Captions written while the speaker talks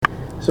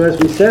So as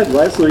we said,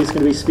 Leslie's going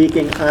to be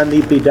speaking on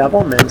the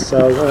bedevilments,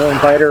 so we'll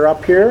invite her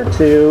up here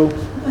to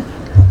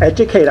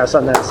educate us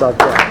on that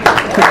subject.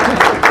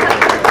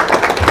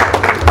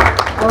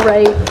 All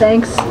right,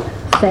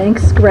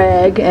 thanks,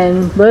 Greg.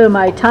 And well,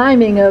 my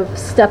timing of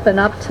stepping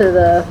up to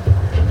the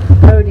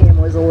podium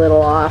was a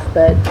little off,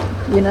 but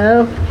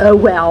oh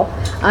well.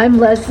 I'm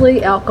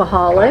Leslie,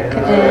 alcoholic,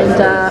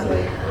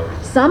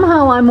 and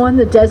somehow I'm on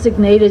the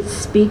designated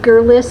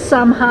speaker list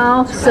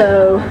somehow,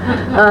 so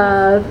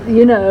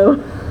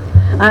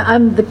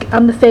I'm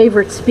the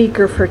favorite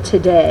speaker for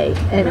today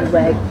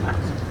anyway.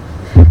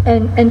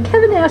 And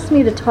Kevin asked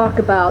me to talk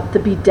about the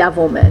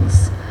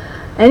bedevilments.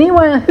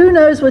 Anyone who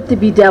knows what the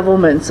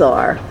bedevilments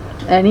are?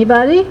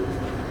 Anybody?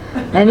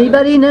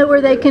 Anybody know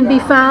where they can be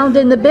found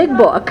in the big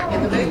book?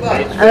 In the big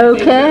book.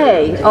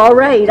 Okay, all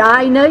right.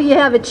 I know you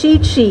have a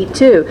cheat sheet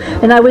too.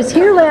 And I was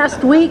here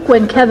last week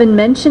when Kevin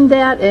mentioned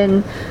that,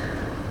 and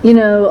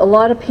a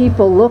lot of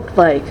people looked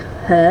like,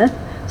 huh?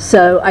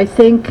 So I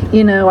think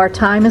our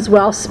time is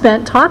well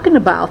spent talking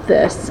about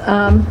this.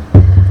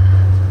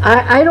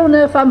 I don't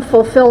know if I'm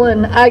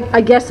fulfilling. I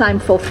guess I'm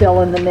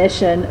fulfilling the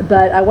mission,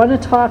 but I want to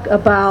talk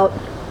about.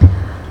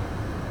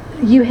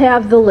 You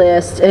have the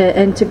list,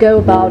 and to go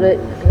about it,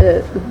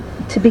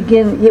 to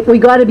begin, we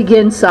got to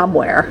begin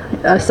somewhere,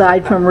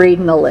 aside from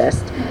reading the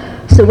list.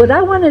 So what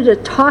I wanted to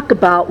talk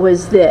about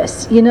was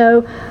this.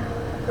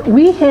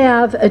 We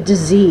have a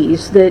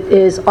disease that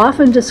is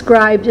often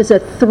described as a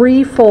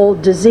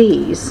threefold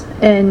disease,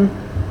 and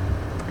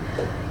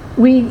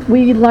we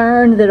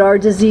learn that our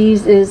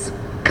disease is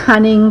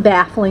cunning,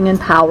 baffling,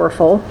 and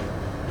powerful.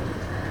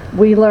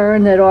 We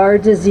learn that our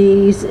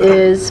disease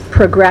is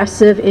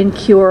progressive,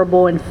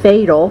 incurable, and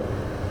fatal.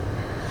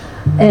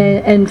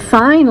 And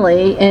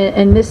finally,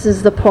 and this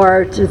is the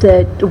part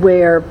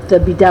where the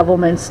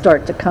bedevilments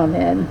start to come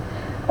in,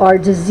 our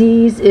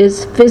disease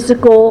is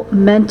physical,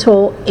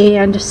 mental,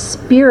 and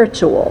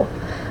spiritual.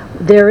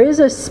 There is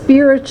a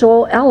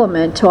spiritual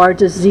element to our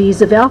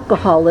disease of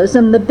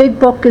alcoholism. The big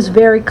book is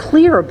very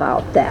clear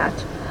about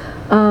that.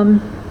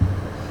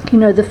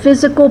 The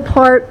physical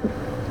part,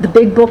 the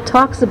big book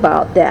talks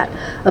about that,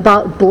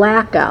 about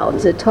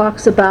blackouts. It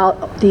talks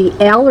about the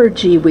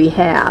allergy we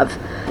have,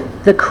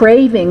 the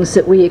cravings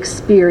that we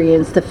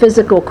experience, the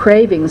physical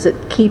cravings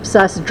that keeps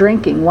us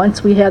drinking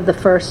once we have the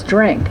first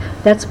drink.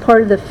 That's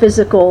part of the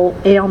physical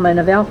ailment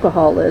of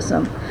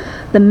alcoholism.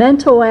 The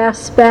mental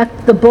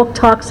aspect the book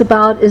talks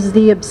about is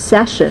the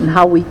obsession,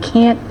 how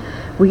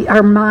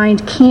our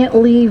mind can't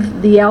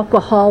leave the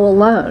alcohol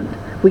alone.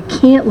 We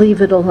can't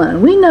leave it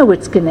alone. We know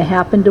what's going to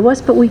happen to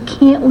us, but we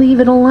can't leave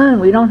it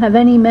alone. We don't have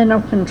any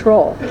mental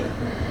control.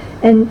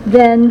 And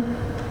then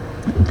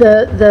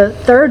the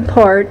third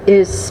part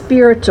is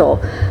spiritual.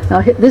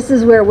 Now, this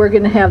is where we're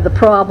going to have the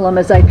problem,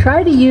 as I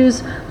try to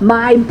use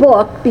my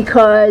book,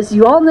 because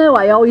you all know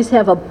I always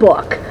have a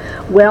book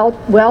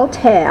well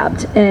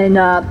tabbed. And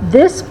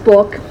this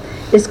book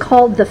is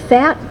called the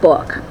Fat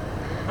Book.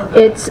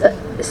 It's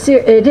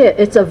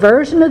a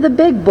version of the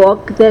big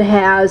book that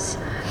has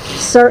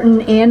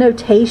certain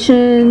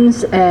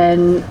annotations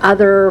and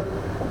other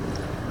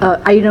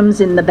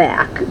items in the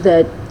back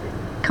that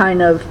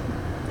kind of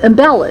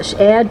embellish,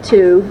 add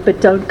to, but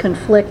don't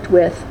conflict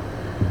with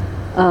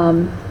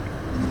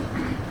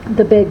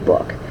the big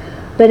book.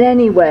 But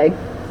anyway,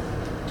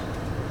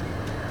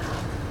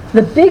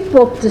 the big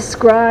book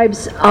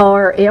describes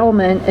our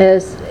ailment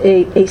as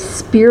a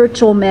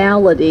spiritual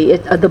malady.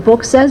 The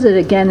book says it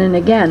again and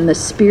again, the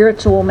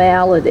spiritual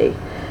malady.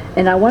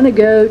 And I want to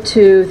go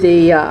to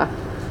the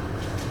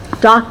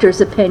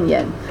doctor's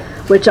opinion,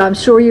 which I'm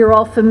sure you're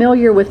all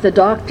familiar with the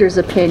doctor's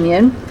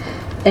opinion,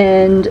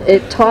 and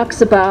it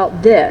talks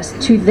about this.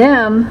 To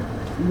them,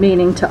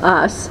 meaning to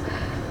us,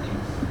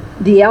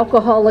 the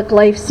alcoholic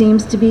life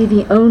seems to be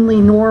the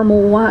only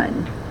normal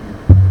one.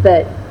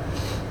 But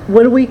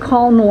what do we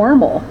call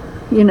normal?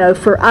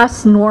 For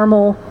us,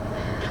 normal,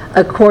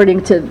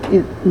 according to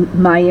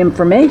my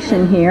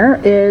information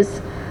here,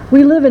 is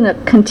we live in a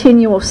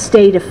continual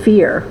state of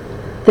fear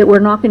that we're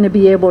not going to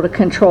be able to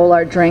control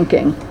our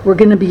drinking. We're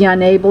going to be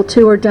unable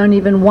to, or don't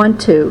even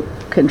want to,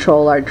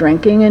 control our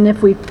drinking. And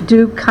if we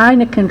do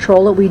kind of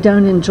control it, we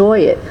don't enjoy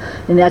it.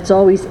 And that's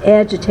always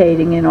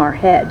agitating in our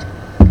head.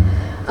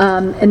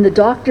 And the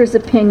doctor's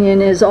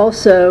opinion is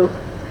also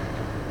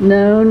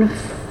known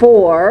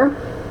for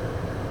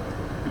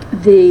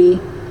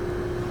the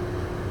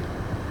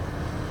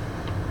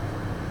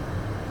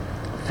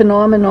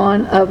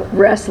phenomenon of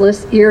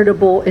restless,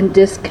 irritable, and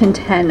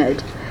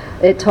discontented.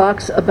 It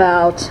talks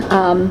about,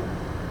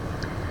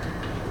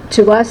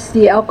 to us,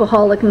 the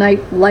alcoholic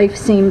life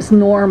seems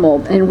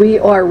normal, and we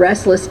are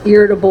restless,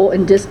 irritable,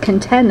 and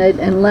discontented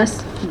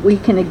unless we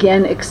can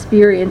again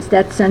experience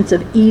that sense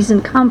of ease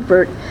and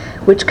comfort,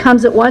 which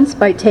comes at once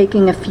by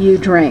taking a few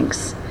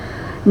drinks.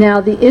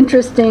 Now, the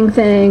interesting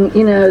thing,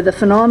 the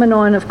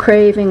phenomenon of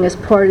craving is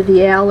part of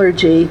the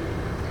allergy,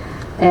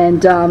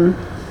 and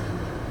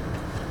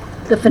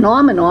the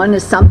phenomenon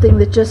is something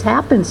that just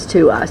happens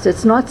to us.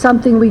 It's not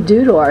something we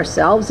do to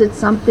ourselves. It's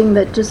something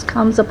that just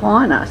comes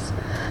upon us.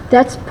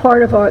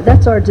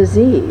 That's our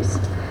disease.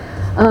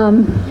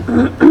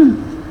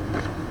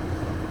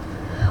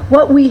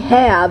 What we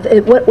have,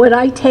 what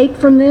I take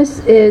from this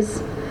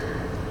is,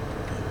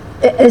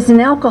 as an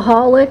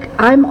alcoholic,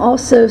 I'm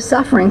also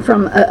suffering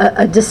from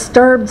a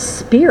disturbed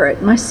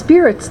spirit. My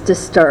spirit's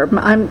disturbed.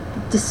 I'm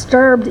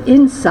disturbed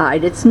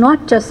inside. It's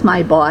not just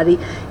my body.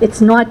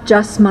 It's not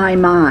just my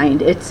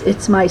mind.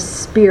 It's my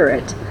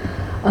spirit.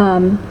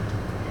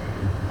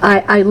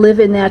 I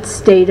live in that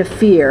state of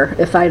fear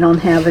if I don't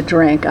have a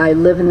drink. I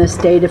live in the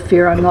state of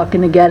fear I'm not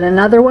going to get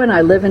another one.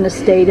 I live in a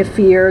state of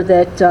fear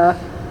that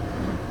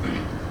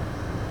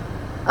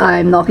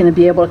I'm not going to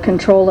be able to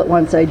control it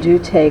once I do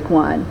take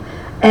one.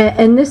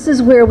 And this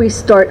is where we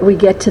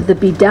get to the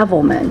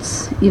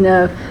bedevilments. You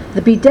know,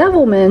 the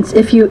bedevilments,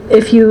 if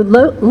you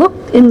look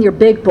in your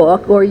big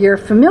book, or you're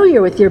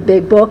familiar with your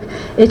big book,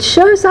 it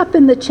shows up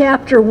in the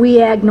chapter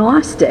We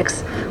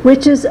Agnostics,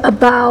 which is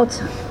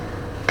about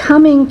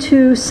coming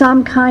to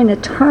some kind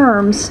of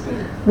terms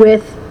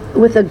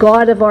with a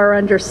God of our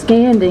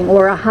understanding,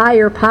 or a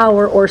higher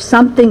power, or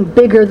something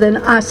bigger than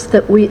us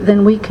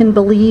than we can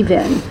believe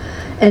in.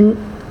 And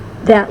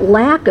that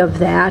lack of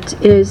that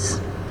is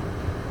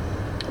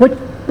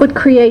what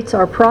creates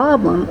our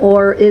problem,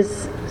 or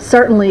is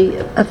certainly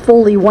a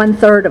fully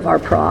 1/3 of our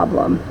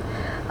problem.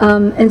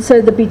 And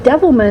so the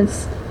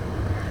bedevilments,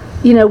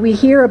 you know, we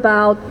hear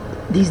about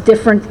these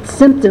different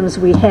symptoms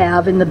we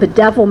have, and the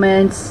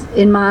bedevilments,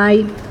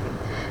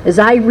 as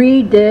I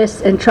read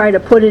this and try to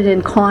put it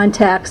in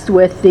context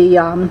with the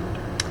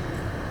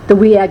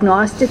We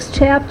Agnostics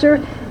chapter,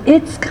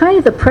 it's kind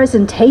of the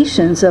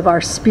presentations of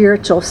our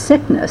spiritual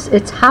sickness.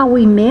 It's how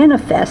we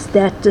manifest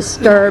that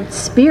disturbed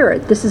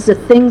spirit. This is the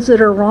things that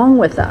are wrong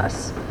with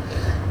us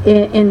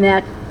in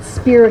that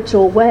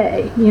spiritual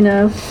way, you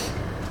know.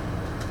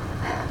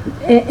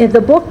 And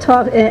the book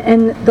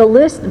and the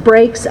list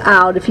breaks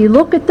out. If you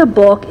look at the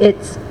book,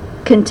 it's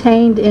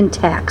contained in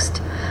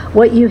text.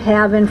 What you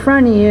have in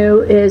front of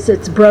you is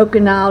it's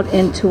broken out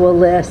into a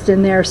list,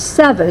 and there are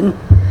 7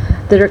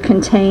 that are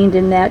contained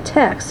in that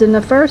text. And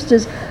the first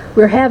is,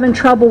 we're having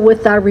trouble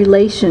with our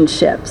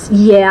relationships.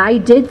 Yeah, I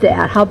did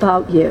that. How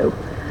about you?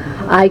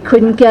 I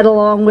couldn't get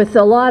along with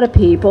a lot of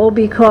people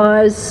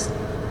because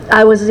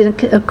I was in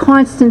a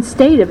constant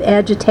state of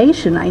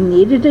agitation. I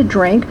needed a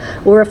drink,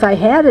 or if I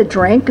had a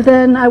drink,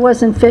 then I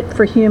wasn't fit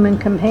for human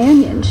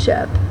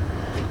companionship.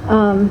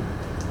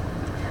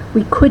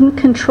 We couldn't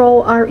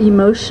control our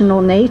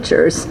emotional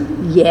natures.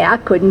 Yeah,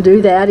 couldn't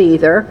do that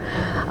either.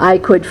 I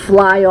could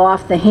fly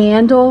off the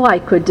handle. I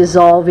could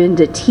dissolve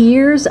into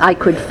tears. I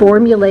could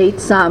formulate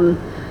some,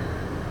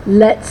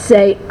 let's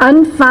say,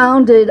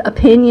 unfounded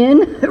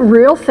opinion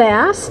real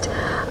fast.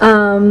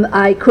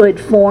 I could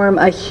form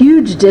a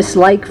huge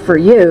dislike for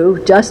you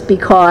just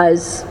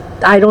because,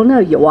 I don't know,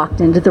 you walked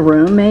into the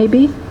room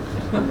maybe.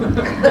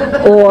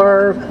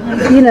 Or,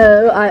 you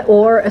know,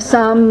 or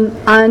some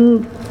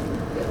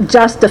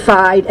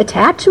unjustified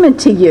attachment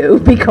to you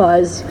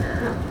because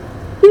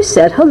you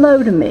said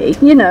hello to me.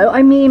 You know,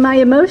 I mean, my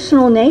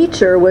emotional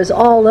nature was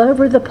all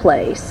over the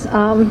place.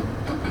 And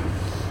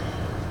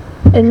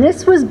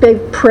this was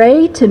big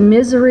prey to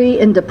misery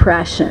and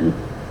depression.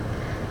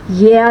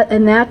 Yeah,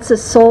 and that's a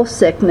soul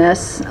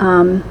sickness.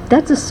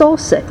 That's a soul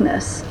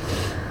sickness.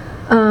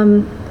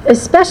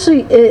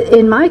 Especially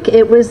in my case,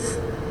 it was,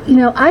 you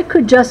know, I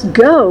could just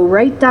go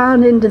right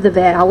down into the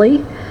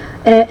valley,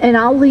 and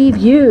I'll leave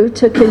you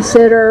to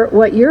consider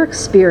what your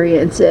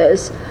experience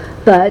is.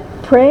 But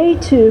prey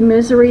to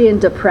misery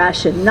and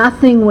depression,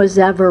 nothing was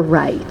ever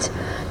right.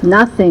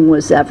 Nothing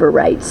was ever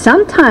right.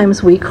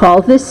 Sometimes we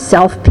call this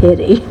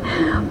self-pity.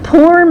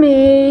 Poor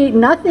me,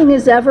 nothing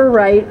is ever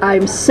right.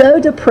 I'm so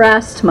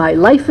depressed, my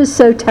life is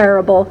so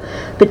terrible.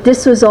 But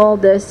this was all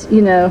this,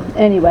 you know,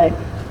 anyway.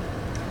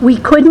 We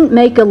couldn't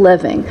make a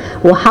living.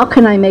 Well, how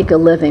can I make a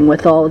living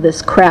with all of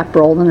this crap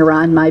rolling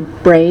around my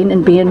brain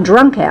and being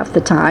drunk half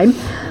the time?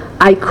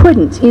 I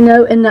couldn't, you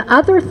know. And the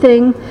other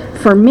thing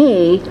for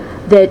me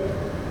that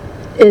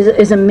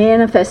is a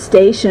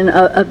manifestation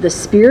of the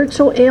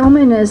spiritual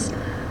ailment is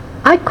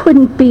I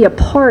couldn't be a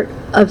part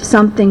of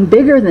something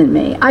bigger than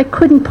me. I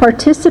couldn't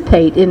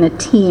participate in a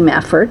team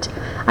effort.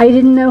 I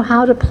didn't know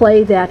how to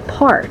play that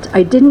part.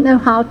 I didn't know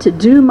how to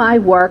do my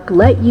work,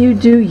 let you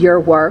do your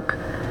work,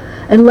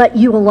 and let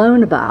you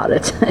alone about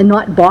it, and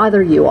not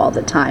bother you all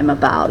the time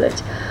about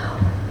it.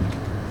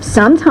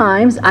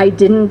 Sometimes I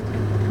didn't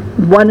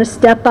want to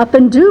step up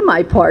and do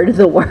my part of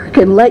the work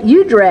and let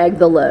you drag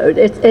the load.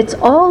 It's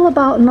all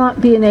about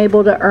not being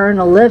able to earn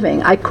a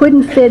living. I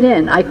couldn't fit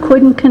in. I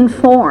couldn't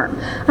conform.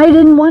 I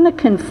didn't want to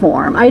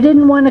conform. I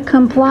didn't want to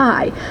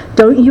comply.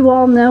 Don't you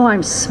all know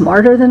I'm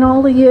smarter than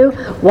all of you?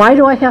 Why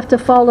do I have to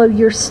follow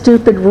your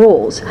stupid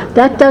rules?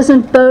 That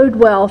doesn't bode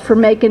well for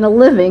making a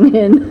living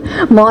in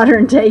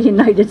modern day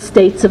United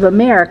States of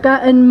America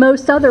and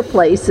most other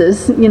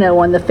places, you know,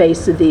 on the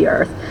face of the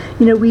earth.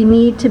 You know, we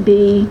need to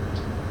be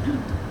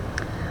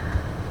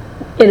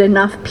in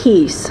enough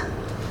peace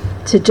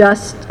to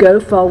just go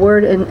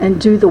forward and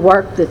do the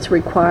work that's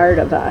required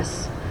of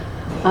us.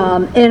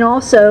 And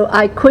also,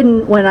 I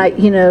couldn't, when I,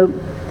 you know,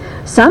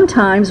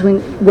 sometimes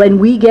when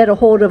we get a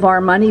hold of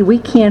our money, we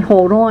can't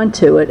hold on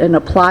to it and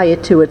apply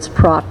it to its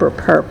proper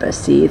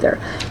purpose either.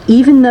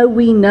 Even though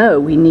we know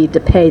we need to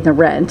pay the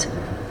rent,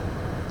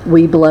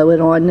 we blow it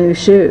on new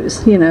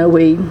shoes,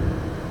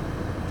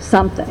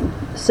 something.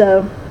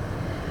 So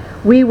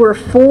we were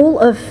full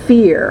of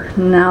fear.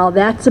 Now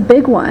that's a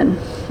big one.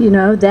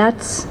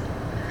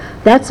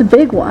 That's a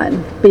big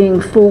one,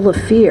 being full of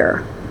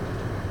fear.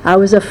 I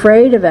was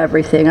afraid of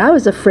everything. I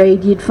was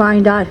afraid you'd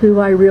find out who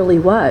I really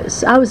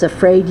was. I was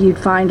afraid you'd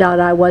find out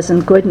I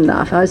wasn't good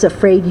enough. I was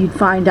afraid you'd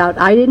find out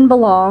I didn't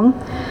belong.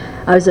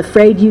 I was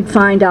afraid you'd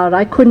find out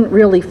I couldn't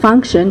really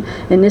function,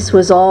 and this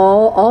was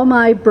all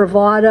my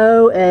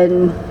bravado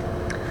and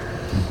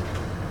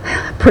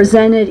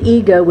presented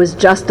ego was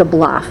just a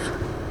bluff.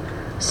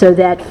 So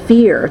that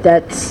fear,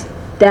 that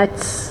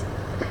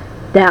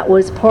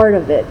was part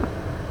of it.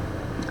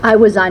 I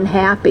was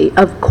unhappy.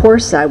 Of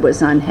course I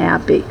was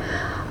unhappy.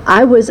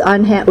 I was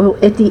unhappy. Well,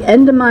 at the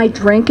end of my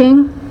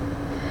drinking,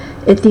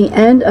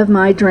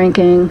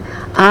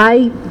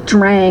 I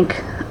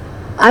drank.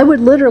 I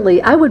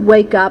would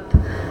wake up,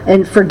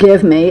 and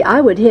forgive me,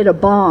 I would hit a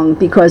bong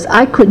because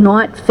I could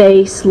not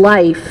face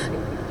life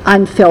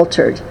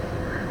unfiltered.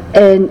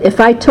 And if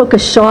I took a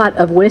shot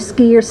of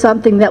whiskey or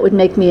something, that would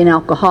make me an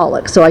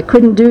alcoholic. So I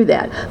couldn't do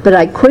that. But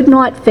I could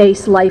not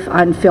face life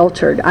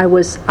unfiltered. I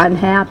was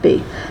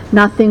unhappy.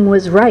 Nothing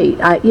was right.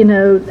 I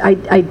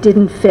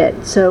didn't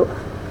fit. So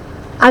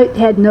I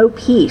had no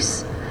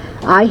peace.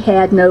 I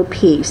had no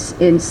peace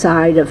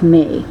inside of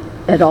me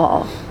at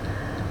all.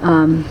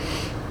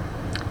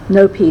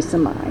 No peace of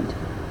mind.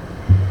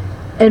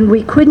 And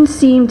we couldn't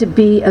seem to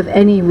be of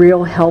any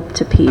real help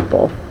to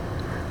people.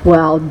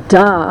 Well,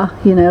 duh,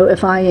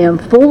 if I am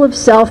full of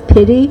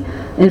self-pity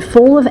and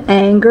full of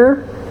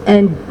anger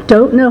and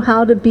don't know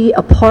how to be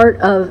a part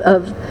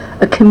of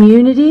a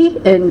community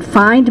and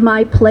find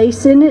my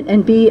place in it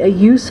and be a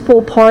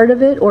useful part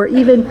of it, or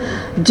even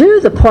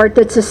do the part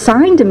that's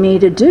assigned to me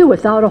to do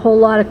without a whole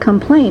lot of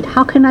complaint,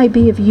 how can I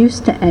be of use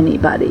to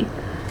anybody?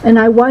 And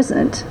I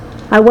wasn't.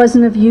 I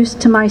wasn't of use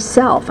to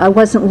myself. I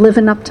wasn't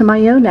living up to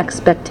my own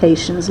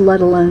expectations,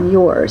 let alone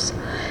yours.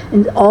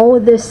 And all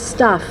of this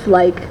stuff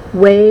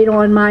weighed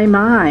on my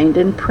mind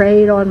and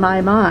preyed on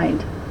my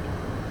mind.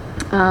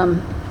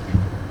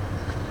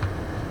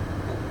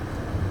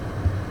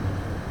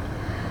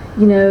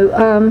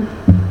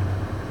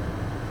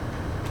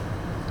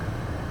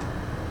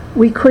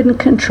 We couldn't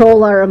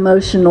control our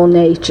emotional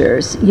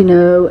natures,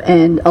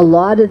 and a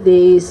lot of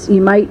these,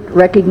 you might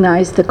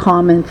recognize the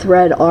common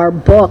thread. Our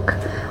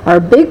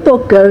big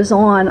book goes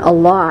on a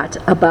lot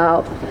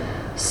about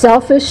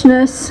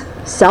selfishness,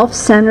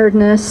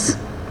 self-centeredness,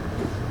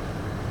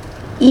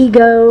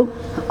 ego,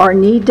 our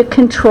need to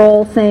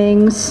control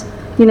things.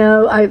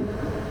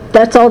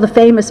 That's all the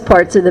famous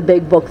parts of the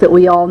big book that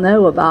we all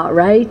know about,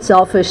 right?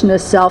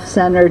 Selfishness,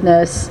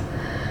 self-centeredness,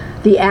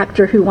 the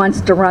actor who wants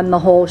to run the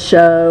whole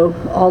show,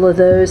 all of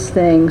those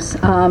things.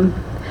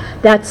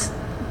 That's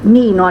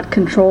me not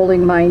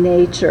controlling my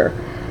nature.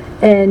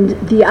 And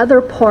the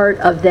other part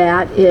of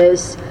that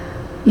is,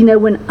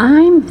 when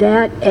I'm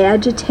that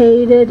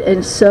agitated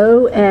and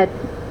so at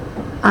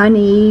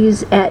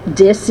unease, at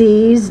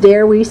dis-ease,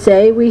 dare we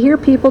say, we hear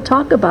people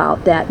talk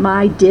about that,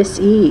 my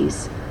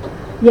dis-ease.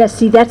 Yeah,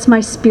 see, that's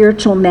my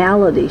spiritual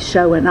malady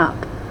showing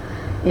up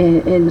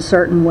in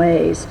certain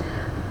ways.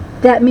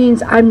 That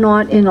means I'm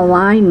not in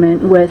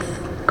alignment with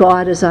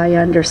God as I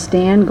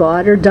understand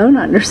God or don't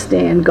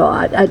understand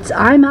God.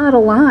 I'm out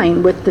of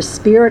line with the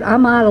Spirit.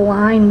 I'm out of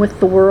line with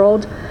the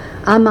world.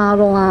 I'm out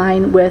of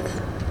line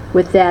with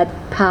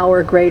that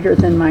power greater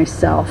than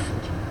myself.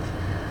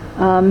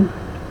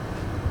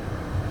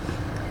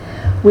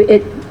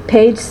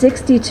 Page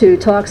 62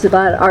 talks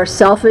about our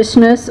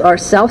selfishness, our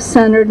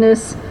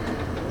self-centeredness,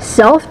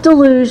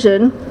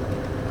 self-delusion,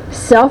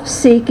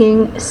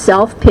 self-seeking,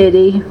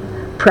 self-pity,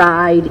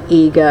 pride,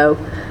 ego.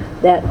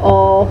 That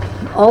all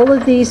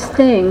of these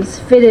things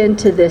fit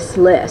into this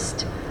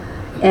list.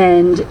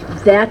 And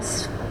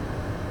it's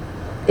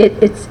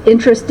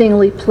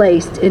interestingly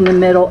placed in the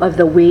middle of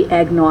the We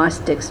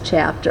Agnostics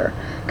chapter.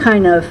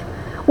 Kind of,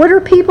 what are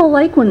people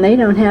like when they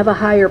don't have a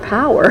higher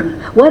power?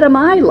 What am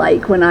I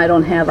like when I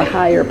don't have a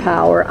higher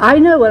power? I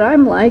know what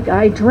I'm like.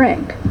 I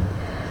drink.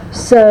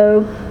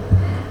 So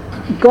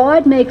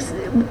God makes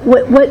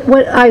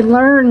what I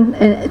learn,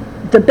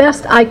 the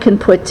best I can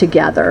put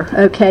together,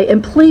 okay?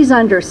 And please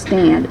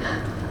understand,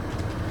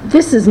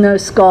 this is no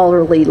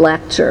scholarly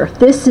lecture.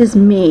 This is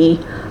me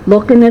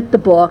looking at the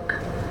book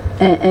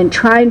and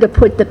trying to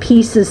put the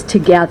pieces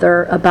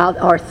together about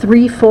our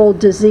threefold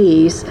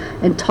disease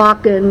and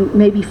talking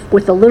maybe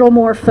with a little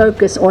more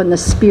focus on the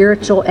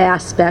spiritual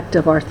aspect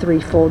of our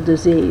threefold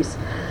disease.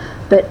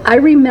 But I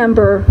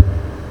remember,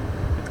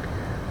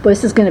 well,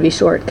 this is going to be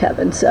short,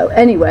 Kevin, so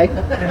anyway,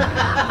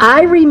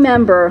 I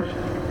remember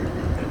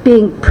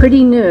being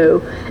pretty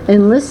new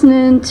and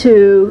listening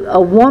to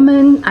a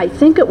woman, I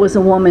think it was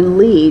a woman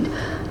lead,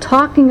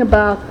 talking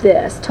about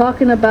the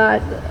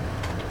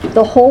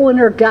hole in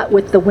her gut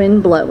with the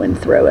wind blowing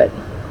through it.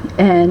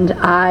 And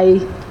I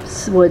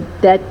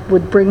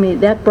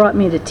brought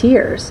me to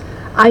tears.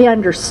 I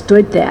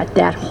understood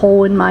that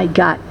hole in my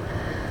gut,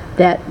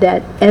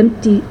 that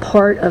empty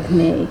part of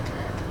me,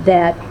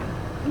 that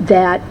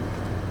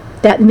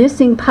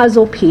missing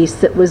puzzle piece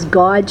that was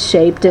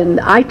God-shaped, and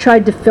I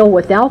tried to fill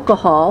with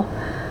alcohol,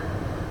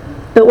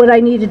 but what I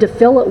needed to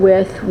fill it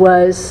with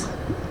was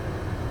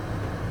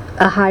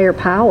a higher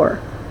power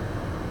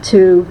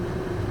to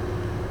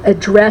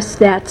address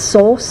that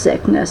soul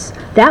sickness.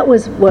 That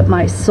was what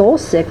my soul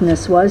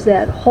sickness was,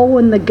 that hole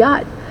in the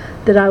gut.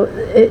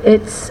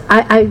 It's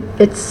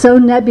so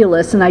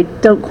nebulous, and I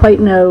don't quite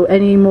know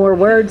any more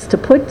words to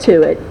put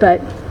to it,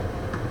 but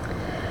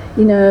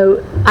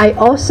I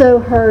also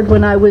heard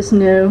when I was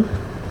new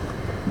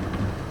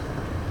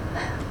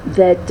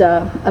that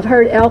I've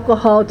heard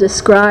alcohol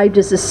described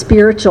as a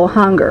spiritual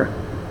hunger,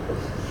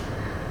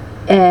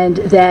 and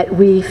that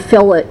we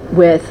fill it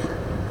with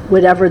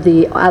whatever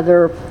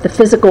the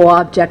physical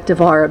object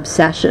of our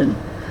obsession.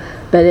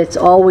 But it's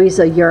always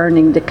a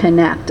yearning to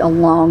connect, a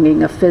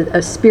longing,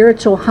 a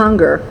spiritual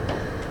hunger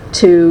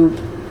to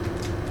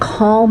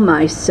calm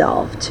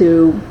myself,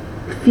 to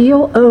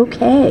feel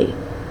okay.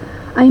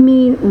 I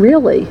mean,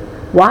 really,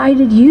 why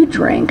did you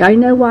drink? I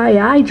know why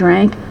I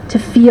drank, to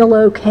feel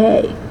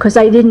okay, because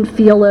I didn't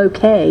feel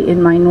okay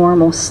in my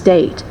normal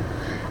state.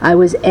 I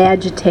was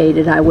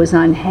agitated, I was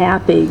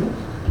unhappy.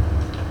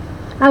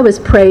 I was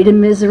prey to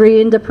misery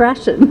and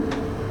depression.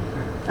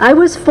 I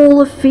was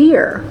full of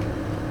fear.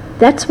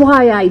 That's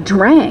why I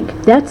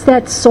drank. That's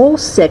that soul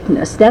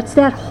sickness. That's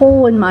that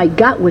hole in my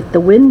gut with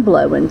the wind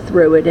blowing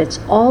through it. It's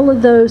all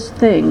of those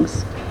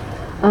things.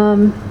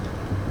 But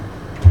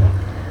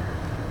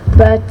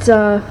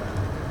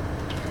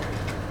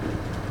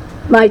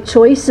my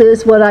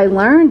choices, what I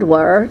learned,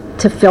 were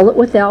to fill it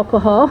with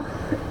alcohol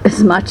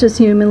as much as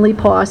humanly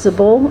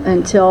possible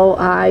until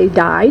I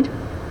died,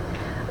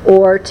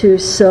 or to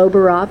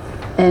sober up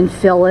and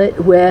fill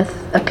it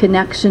with a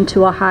connection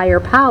to a higher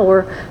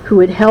power who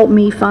would help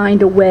me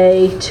find a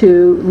way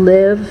to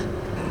live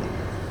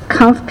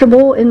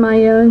comfortable in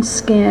my own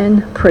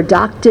skin,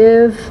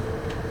 productive,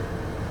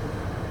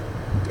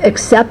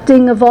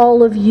 accepting of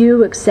all of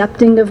you,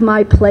 accepting of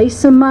my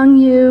place among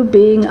you,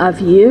 being of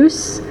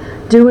use,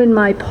 doing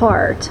my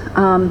part.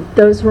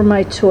 Those were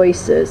my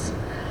choices.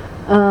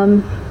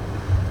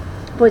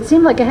 Well, it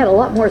seemed like I had a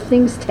lot more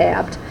things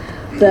tabbed,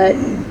 but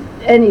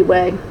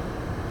anyway,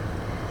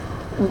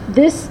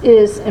 this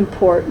is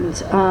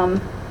important,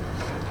 and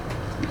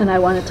I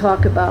want to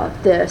talk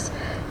about this.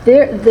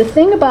 The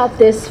thing about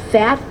this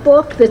fat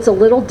book that's a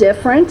little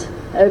different,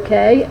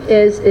 okay,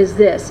 is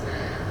this.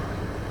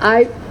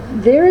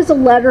 There is a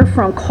letter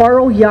from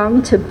Carl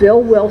Jung to Bill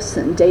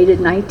Wilson, dated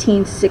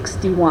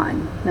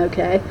 1961,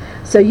 okay?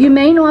 So you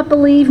may not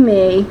believe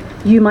me,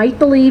 you might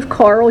believe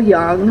Carl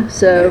Jung,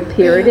 so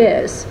here it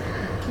is.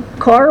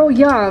 Carl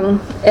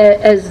Jung,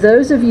 as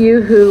those of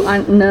you who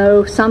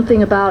know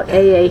something about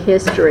AA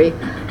history,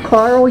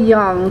 Carl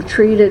Jung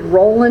treated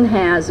Roland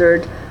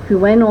Hazard, who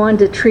went on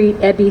to treat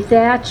Ebby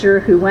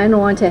Thatcher, who went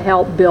on to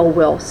help Bill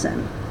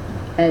Wilson.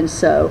 And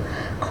so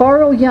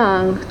Carl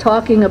Jung,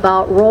 talking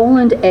about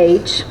Roland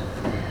H.,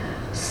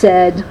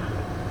 said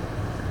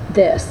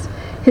this: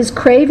 his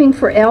craving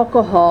for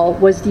alcohol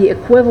was the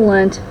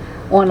equivalent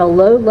on a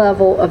low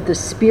level of the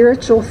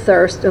spiritual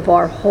thirst of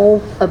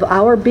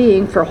our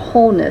being for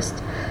wholeness,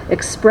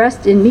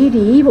 expressed in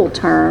medieval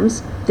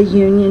terms, the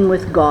union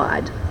with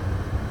God.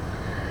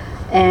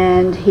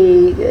 And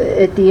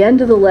at the end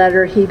of the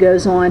letter, he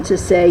goes on to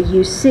say,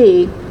 you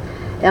see,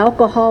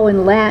 alcohol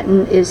in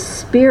Latin is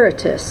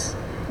spiritus,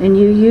 and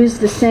you use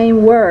the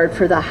same word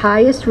for the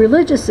highest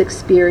religious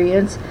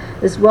experience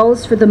as well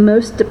as for the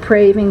most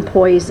depraving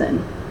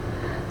poison.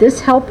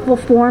 This helpful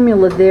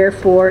formula,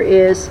 therefore,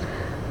 is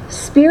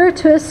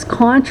spiritus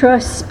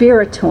contra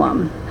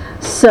spiritum.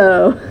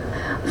 So,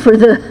 for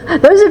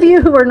those of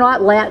you who are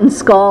not Latin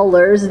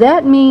scholars,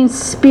 that means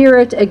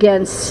spirit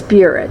against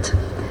spirit.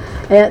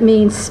 That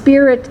means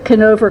spirit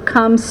can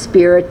overcome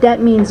spirit.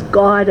 That means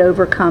God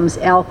overcomes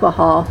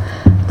alcohol.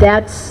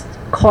 That's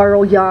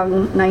Carl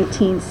Jung,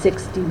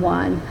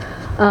 1961.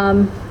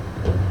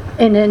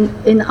 And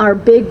in our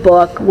big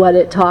book, what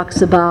it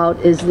talks about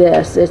is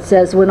this. It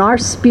says, when our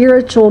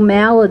spiritual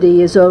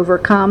malady is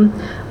overcome,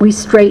 we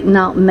straighten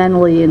out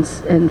mentally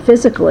and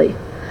physically.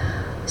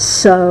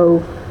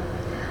 So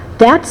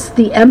that's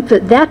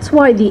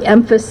why the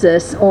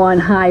emphasis on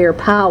higher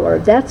power.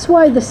 That's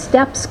why the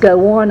steps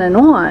go on and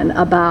on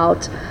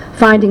about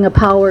finding a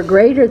power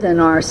greater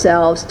than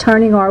ourselves,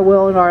 turning our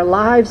will and our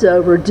lives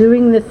over,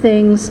 doing the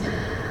things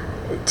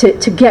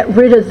to get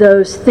rid of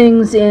those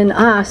things in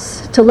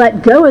us, to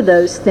let go of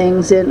those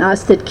things in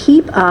us that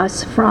keep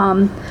us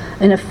from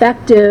an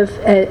effective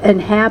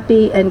and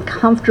happy and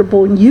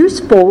comfortable and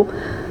useful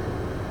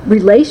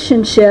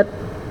relationship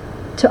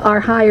to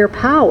our higher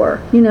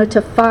power,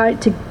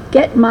 to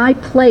get my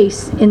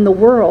place in the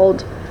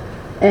world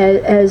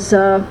as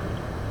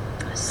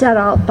set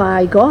out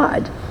by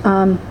God.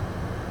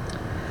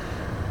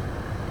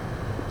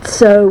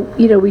 So,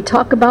 we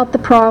talk about the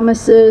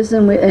promises,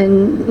 and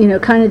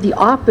kind of the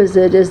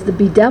opposite is the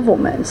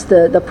bedevilments.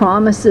 The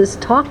promises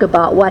talk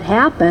about what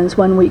happens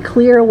when we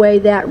clear away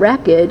that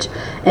wreckage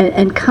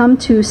and come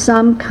to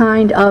some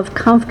kind of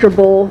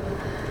comfortable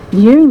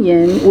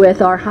union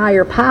with our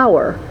higher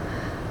power.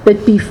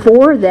 But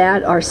before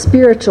that, our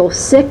spiritual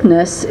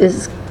sickness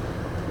is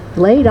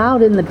laid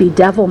out in the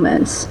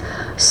bedevilments.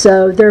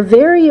 So they're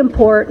very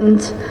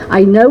important.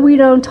 I know we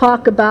don't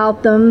talk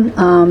about them,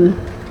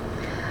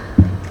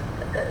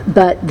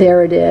 but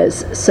there it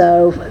is.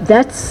 So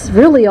that's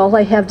really all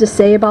I have to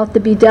say about the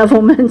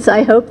bedevilments.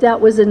 I hope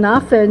that was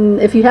enough, and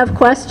if you have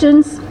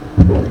questions,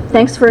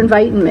 thanks for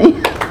inviting me.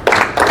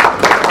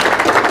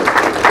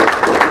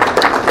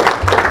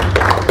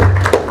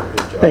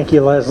 Thank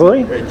you,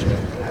 Leslie.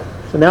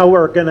 So now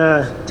we're going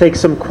to take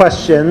some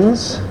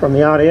questions from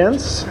the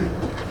audience.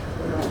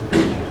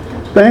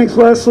 Thanks,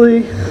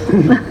 Leslie.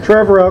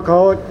 Trevor,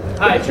 alcoholic.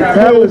 Hi, Trevor.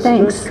 That Hey, was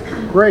thanks.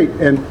 great,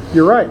 and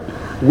you're right.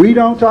 We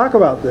don't talk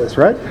about this,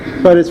 right?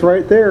 But it's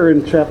right there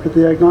in chapter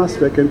the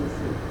agnostic, and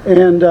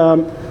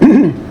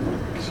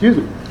excuse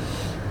me.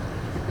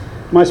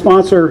 My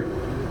sponsor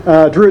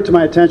drew it to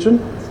my attention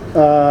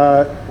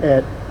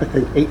at I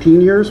think 18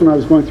 years when I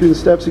was going through the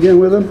steps again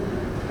with him,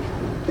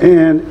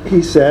 and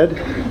he said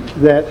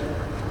that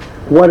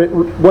what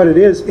it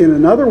is in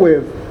another way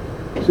of.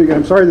 So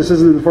I'm sorry this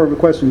isn't in the form of a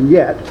question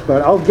yet,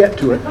 but I'll get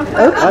to it.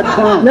 I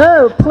promise.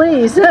 No,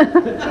 please.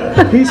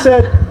 He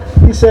said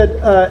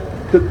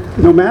that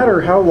no matter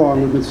how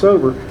long we've been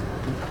sober,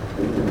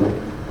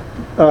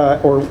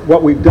 or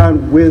what we've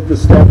done with the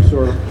steps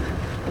or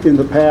in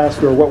the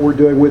past or what we're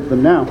doing with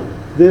them now,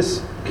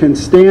 this can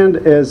stand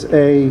as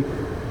a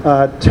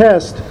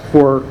test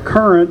for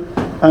current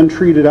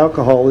untreated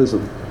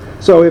alcoholism.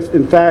 So if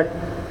in fact,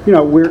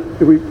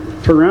 if we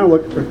turn around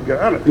and look,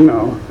 God,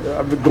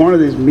 I've been going to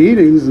these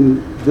meetings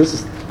and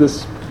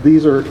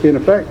these are in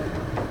effect.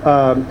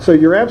 So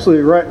you're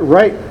absolutely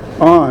right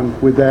on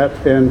with that,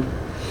 and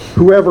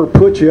whoever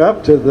put you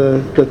up to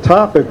the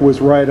topic was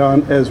right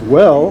on as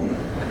well.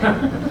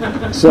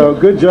 So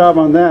good job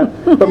on that.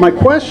 But my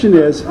question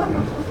is,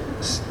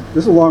 this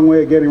is a long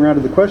way of getting around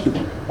to the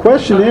question.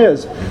 Question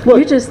is,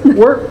 look,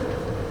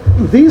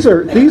 these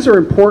are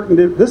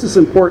important. This is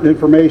important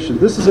information.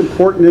 This is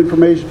important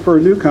information for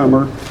a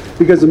newcomer,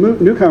 because the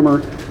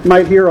newcomer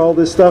might hear all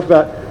this stuff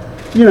about,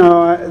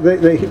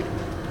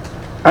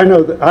 I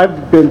know that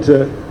I've been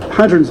to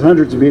hundreds and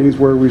hundreds of meetings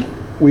where we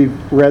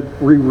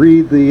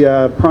reread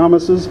the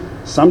promises.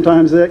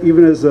 Sometimes that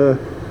even as a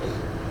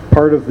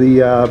part of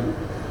the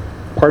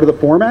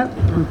format,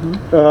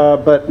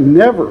 but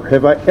never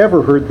have I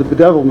ever heard the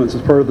bedevilments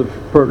as part of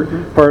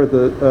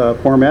the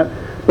format.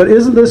 But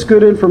isn't this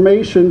good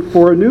information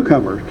for a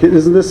newcomer?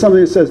 Isn't this something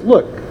that says,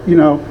 look,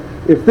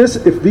 if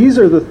these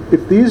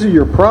are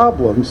your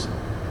problems,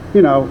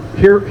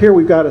 here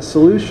we've got a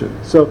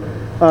solution. So,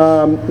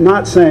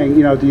 not saying,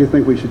 do you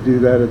think we should do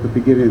that at the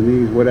beginning of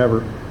these,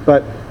 whatever,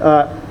 but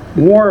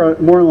more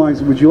along the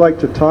lines, would you like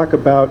to talk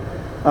about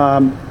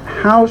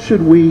how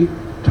should we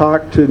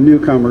talk to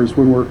newcomers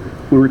when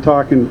we're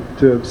talking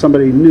to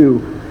somebody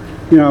new?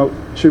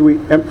 Should we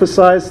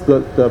emphasize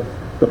the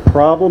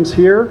problems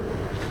here,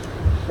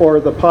 or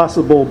the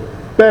possible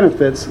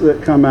benefits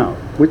that come out?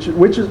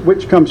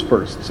 Which comes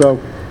first? So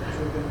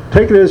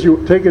take it as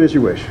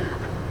you wish.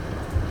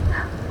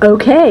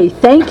 Okay,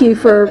 thank you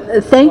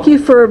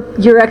for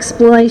your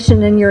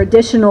explanation and your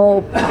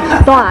additional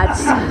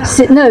thoughts.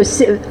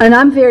 And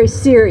I'm very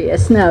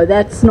serious. No,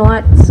 that's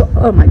not.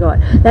 Oh my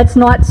God, that's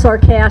not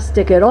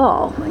sarcastic at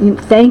all.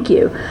 Thank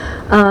you.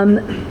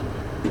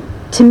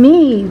 To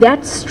me,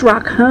 that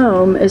struck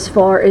home as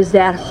far as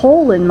that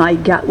hole in my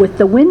gut with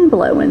the wind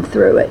blowing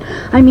through it.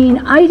 I mean,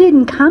 I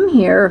didn't come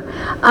here.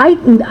 I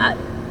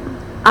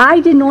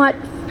did not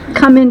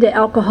come into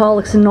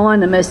Alcoholics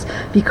Anonymous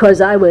because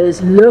I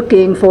was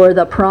looking for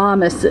the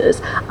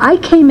promises. I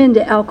came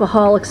into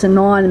Alcoholics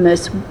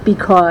Anonymous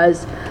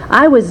because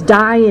I was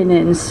dying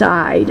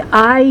inside.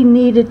 I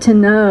needed to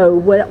know.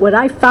 What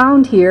I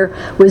found here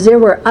was there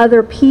were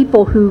other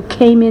people who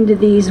came into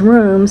these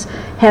rooms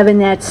having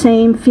that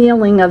same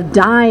feeling of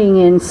dying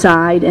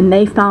inside, and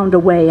they found a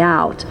way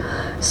out.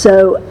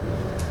 So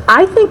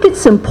I think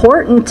it's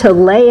important to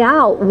lay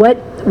out what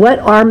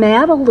our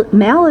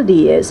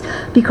malady is,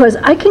 because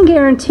I can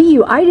guarantee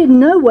you I didn't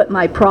know what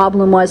my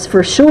problem was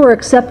for sure,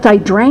 except I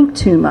drank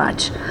too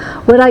much.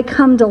 What I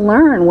come to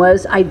learn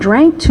was I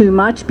drank too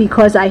much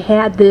because I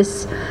had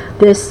this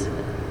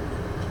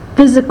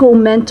physical,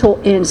 mental,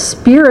 and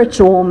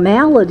spiritual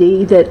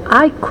malady that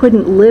I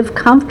couldn't live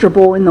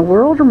comfortable in the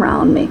world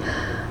around me.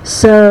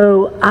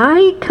 So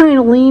I kind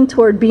of leaned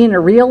toward being a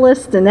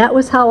realist, and that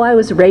was how I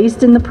was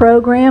raised in the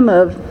program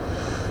of,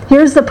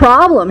 here's the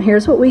problem,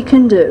 here's what we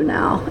can do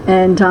now.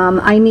 And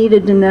I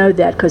needed to know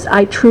that, because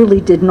I truly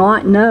did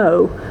not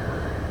know.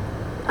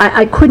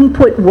 I couldn't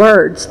put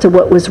words to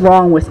what was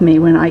wrong with me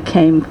when I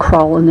came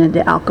crawling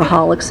into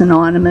Alcoholics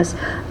Anonymous.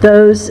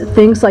 Those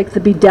things like the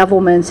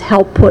bedevilments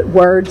help put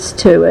words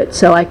to it,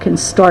 so I can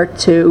start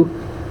to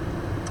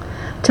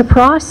to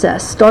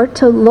process, start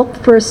to look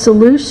for a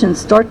solution,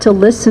 start to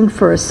listen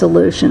for a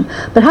solution.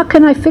 But how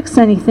can I fix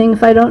anything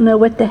if I don't know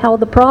what the hell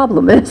the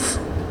problem is?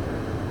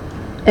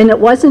 And it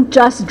wasn't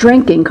just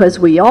drinking, because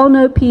we all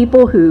know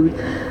people who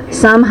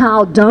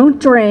somehow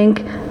don't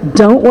drink,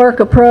 don't work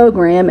a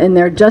program, and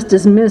they're just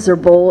as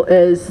miserable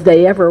as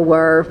they ever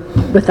were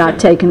without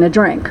taking a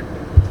drink.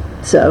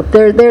 So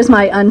there's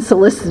my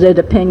unsolicited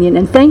opinion,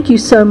 and thank you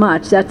so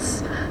much.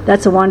 That's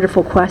a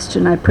wonderful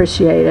question. I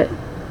appreciate it.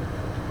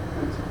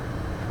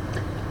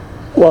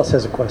 Who else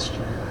has a question?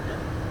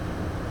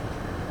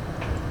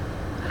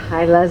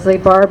 Hi, Leslie,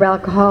 Barb,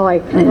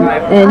 alcoholic.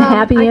 And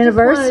happy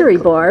anniversary,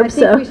 Barb.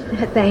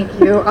 Thank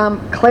you.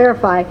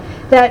 Clarify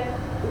that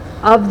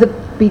of the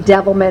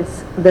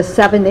bedevilments, the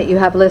 7 that you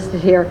have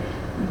listed here,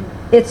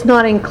 it's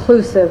not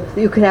inclusive.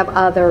 You could have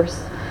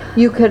others.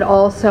 You could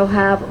also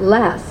have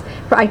less.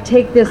 I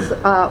take this,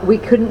 we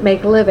couldn't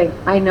make a living.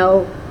 I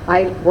know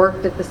I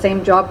worked at the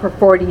same job for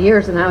 40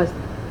 years and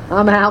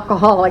I'm an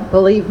alcoholic,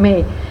 believe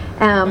me.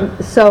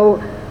 So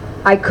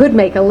I could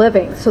make a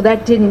living. So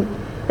that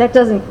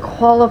doesn't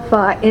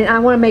qualify. And I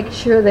want to make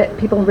sure that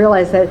people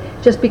realize that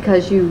just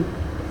because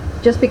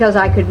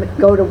I could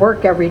go to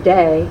work every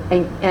day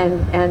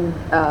and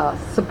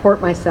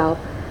support myself,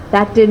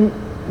 that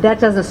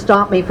doesn't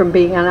stop me from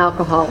being an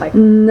alcoholic.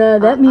 No,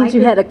 that means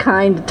you had a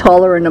kind,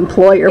 tolerant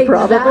employer,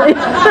 probably.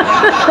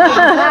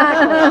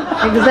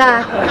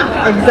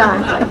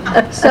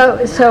 Exactly.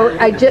 So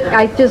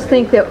I just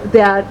think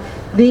that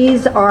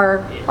these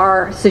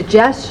are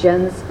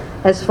suggestions.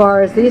 As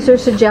far as these are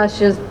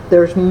suggestions,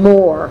 there's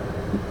more,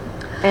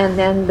 and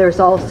then there's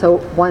also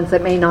ones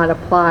that may not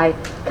apply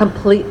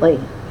completely.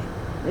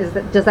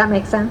 Does that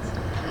make sense?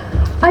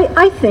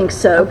 I think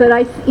so, but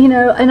I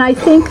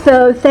think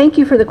though, thank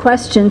you for the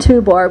question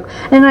too, Barb,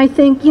 and I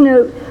think,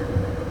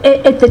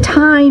 at the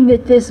time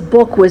that this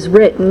book was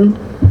written,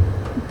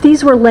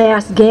 these were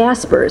last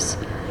gaspers.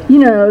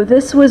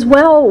 This was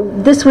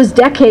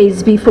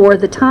decades before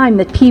the time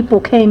that people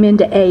came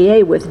into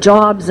AA with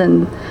jobs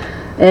and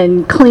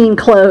clean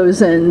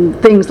clothes and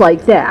things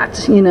like that,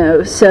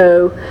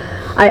 so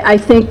I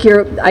think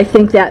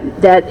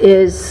that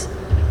is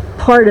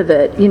part of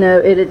it,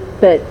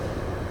 but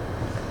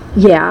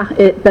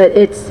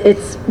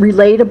it's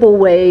relatable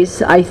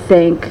ways. I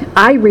think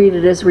I read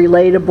it as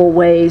relatable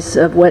ways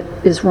of what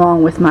is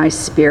wrong with my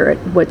spirit,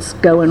 what's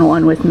going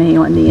on with me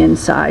on the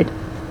inside.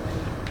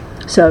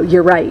 So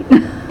you're right.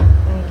 Thank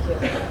you.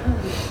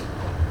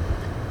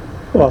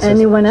 Who else has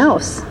Anyone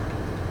else?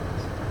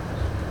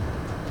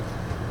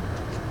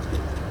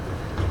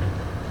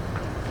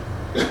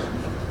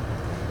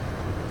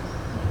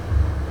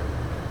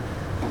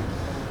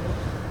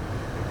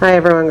 Hi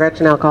everyone,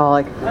 Gretchen,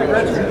 alcoholic. Hi,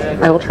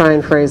 Gretchen. I will try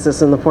and phrase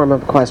this in the form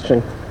of a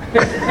question.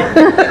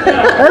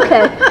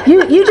 Okay,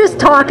 you just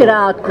talk it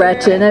out,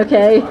 Gretchen.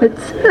 Okay,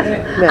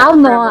 I'll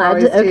nod.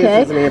 Always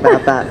Okay. teases me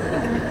about that.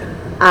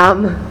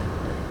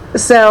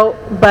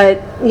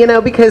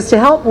 Because to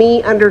help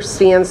me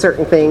understand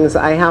certain things,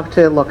 I have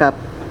to look up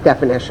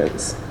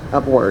definitions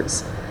of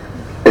words,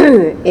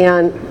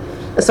 and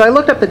so I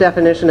looked up the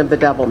definition of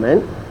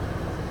bedevilment,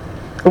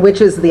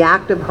 which is the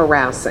act of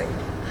harassing.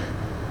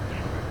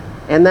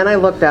 And then I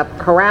looked up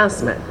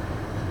harassment,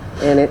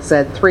 and it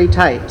said 3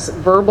 types: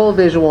 verbal,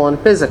 visual, and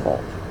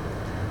physical.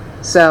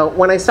 So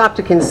when I stopped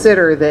to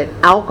consider that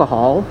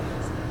alcohol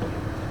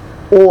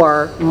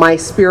or my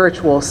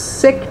spiritual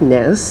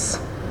sickness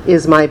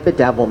is my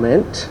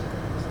bedevilment,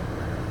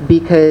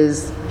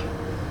 because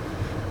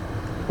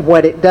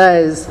what it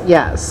does,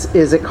 yes,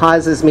 is it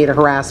causes me to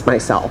harass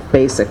myself,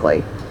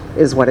 basically,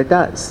 is what it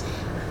does.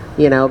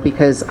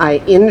 Because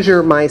I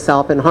injure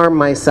myself and harm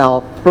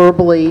myself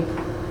verbally,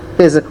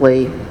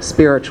 physically,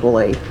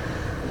 spiritually.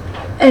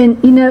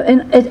 And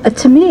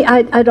to me,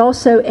 I'd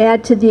also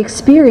add to the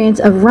experience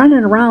of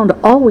running around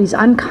always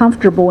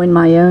uncomfortable in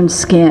my own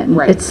skin.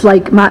 Right. It's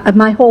like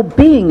my whole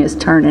being is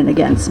turning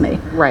against me.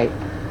 Right.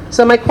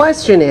 So my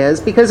question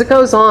is, because it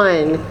goes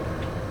on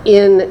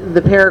in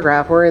the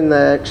paragraph or in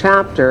the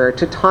chapter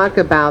to talk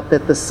about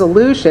that the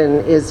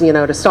solution is,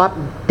 to stop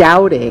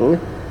doubting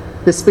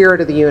the spirit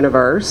of the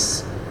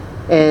universe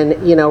and,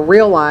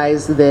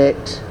 realize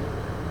that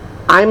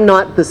I'm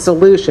not the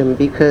solution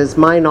because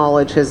my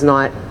knowledge has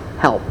not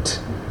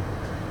helped.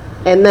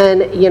 And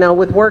then,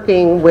 with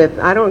working with,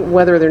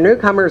 whether they're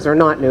newcomers or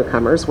not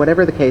newcomers,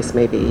 whatever the case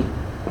may be,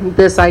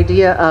 this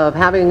idea of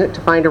having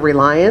to find a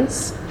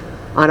reliance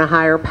on a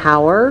higher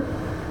power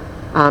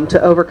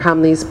to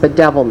overcome these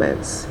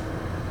bedevilments.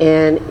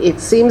 And it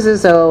seems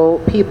as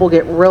though people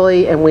get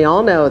really, and we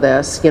all know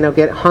this,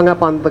 get hung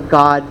up on the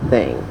God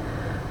thing.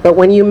 But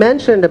when you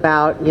mentioned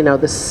about,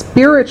 the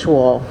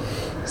spiritual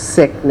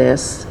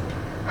sickness,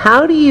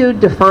 how do you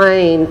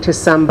define to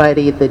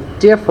somebody the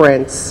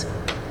difference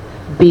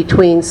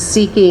between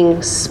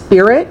seeking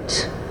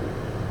spirit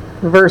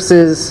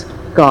versus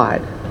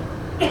God?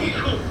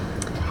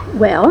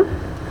 Well,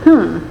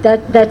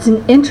 that's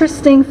an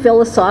interesting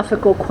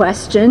philosophical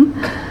question.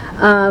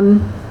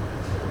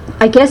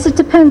 I guess it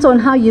depends on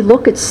how you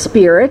look at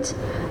spirit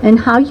and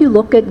how you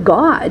look at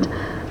God.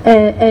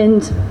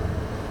 And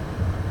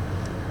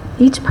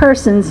each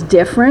person's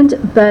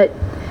different, but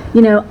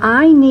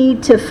I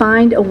need to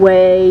find a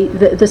way.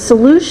 The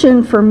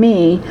solution for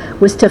me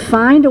was to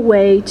find a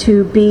way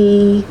to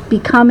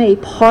become a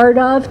part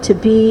of, to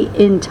be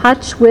in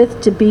touch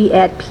with, to be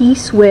at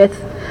peace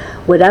with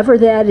whatever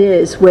that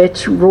is,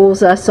 which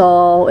rules us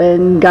all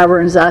and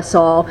governs us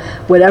all,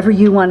 whatever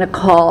you want to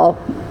call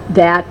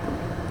that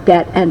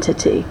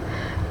entity.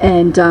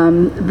 And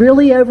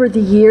really over the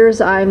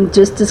years, I'm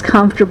just as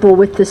comfortable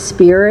with the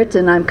Spirit,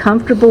 and I'm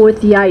comfortable with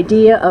the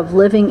idea of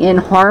living in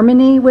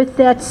harmony with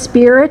that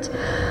Spirit,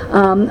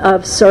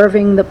 of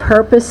serving the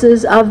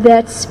purposes of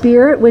that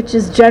Spirit, which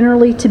is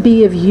generally to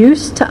be of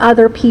use to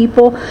other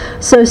people.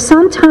 So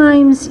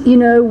sometimes,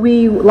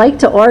 we like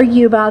to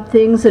argue about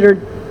things that are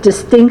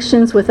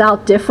distinctions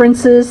without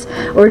differences,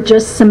 or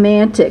just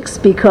semantics,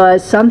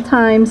 because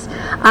sometimes,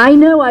 I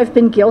know I've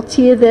been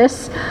guilty of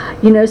this,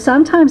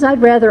 sometimes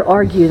I'd rather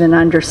argue than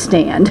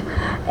understand.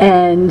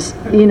 And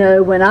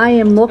when I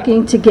am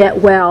looking to get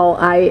well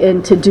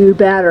and to do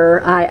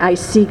better, I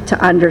seek to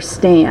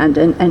understand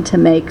and to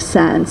make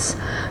sense.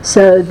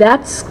 So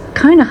that's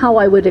kind of how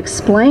I would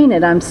explain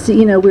it.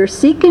 We're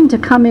seeking to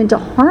come into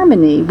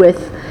harmony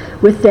with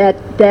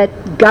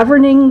that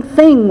governing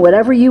thing,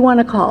 whatever you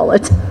want to call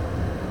it.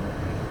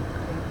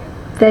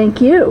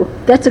 Thank you.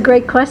 That's a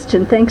great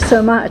question. Thanks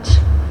so much.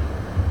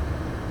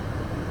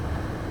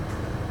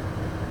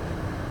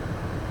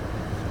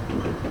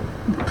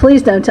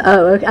 Please don't.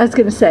 Oh, I was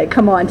going to say,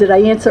 come on. Did I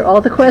answer all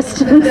the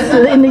questions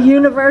in the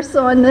universe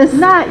on this?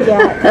 Not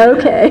yet.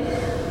 Okay.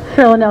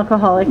 Carolyn,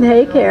 alcoholic.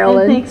 Hey,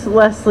 Carolyn. And thanks,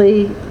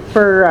 Leslie,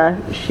 for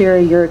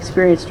sharing your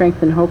experience,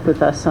 strength, and hope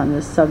with us on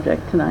this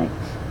subject tonight.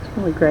 It's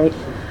really great.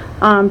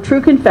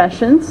 True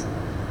confessions.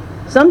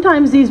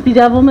 Sometimes these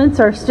bedevilments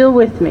are still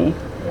with me.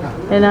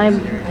 And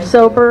I'm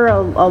sober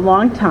a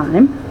long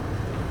time.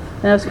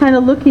 And I was kind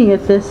of looking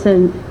at this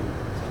and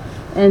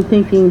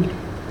thinking,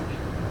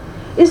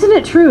 isn't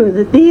it true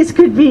that these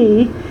could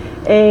be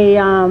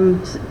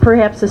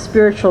perhaps a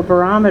spiritual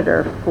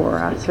barometer for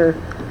us, or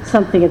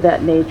something of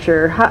that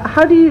nature?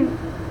 How do you?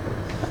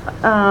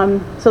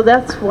 So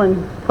that's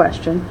one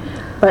question.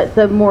 But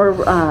the more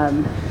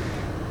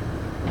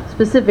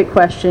specific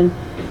question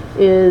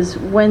is,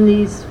 when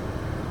these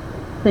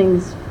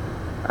things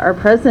are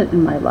present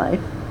in my life,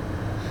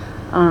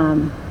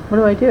 what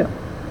do I do?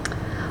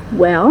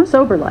 Well,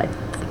 Sober life.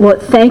 Well,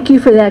 thank you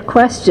for that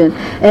question.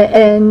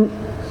 And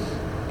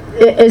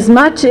as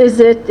much as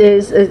it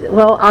is,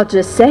 well, I'll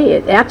just say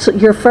it. Actually,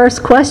 your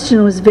first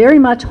question was very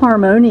much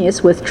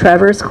harmonious with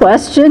Trevor's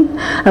question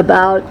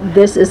about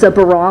this is a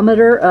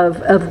barometer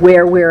of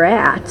where we're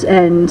at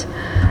and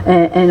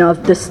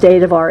of the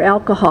state of our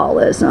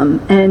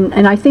alcoholism.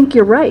 And I think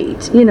you're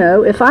right.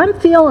 If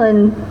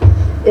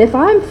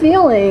I'm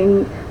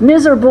feeling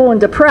miserable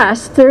and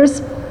depressed,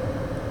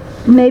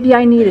 maybe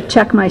I need to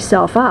check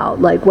myself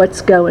out, like what's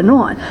going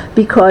on.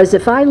 Because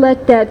if I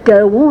let that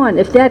go on,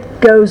 if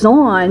that goes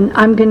on,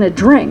 I'm going to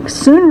drink.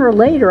 Sooner or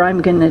later,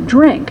 I'm going to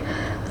drink.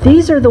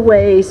 These are the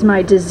ways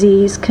my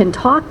disease can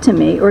talk to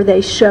me, or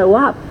they show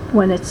up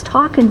when it's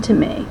talking to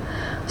me.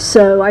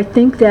 So I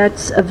think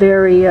that's a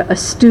very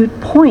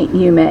astute point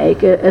you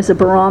make as a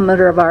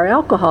barometer of our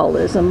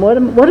alcoholism. What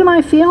am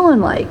I feeling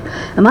like?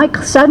 Am I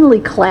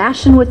suddenly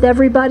clashing with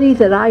everybody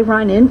that I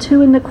run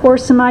into in the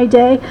course of my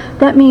day?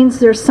 That means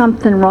there's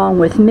something wrong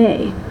with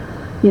me,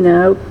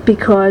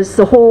 because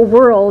the whole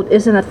world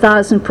isn't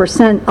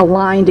 1,000%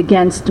 aligned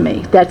against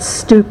me. That's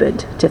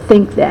stupid to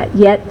think that.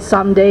 Yet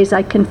some days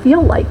I can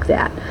feel like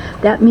that.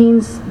 That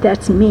means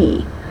that's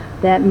me.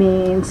 That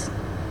means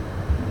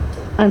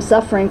I'm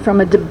suffering from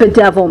a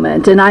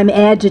bedevilment, and I'm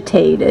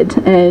agitated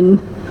and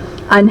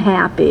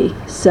unhappy.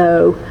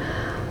 So,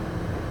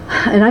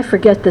 and I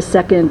forget the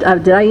second.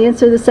 Did I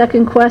answer the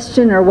second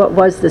question, or what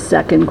was the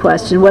second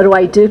question? What do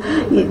I do?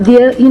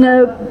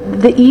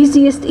 The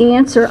easiest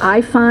answer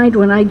I find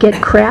when I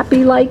get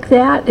crappy like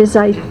that is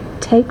I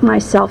take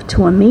myself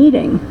to a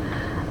meeting.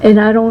 And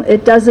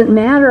it doesn't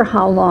matter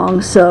how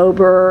long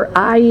sober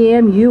I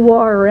am, you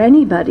are, or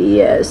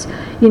anybody is.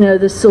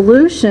 The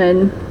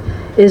solution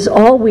is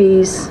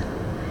always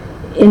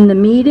in the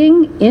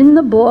meeting, in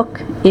the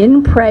book,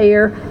 in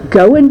prayer,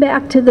 going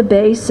back to the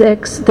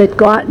basics that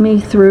got me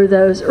through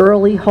those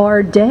early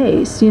hard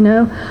days.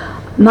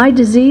 My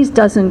disease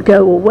doesn't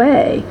go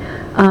away.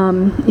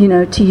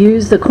 To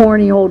use the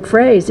corny old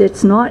phrase,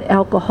 it's not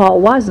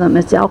alcoholism,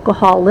 it's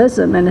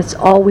alcoholism, and it's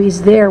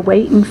always there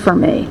waiting for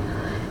me.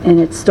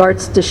 And it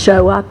starts to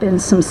show up in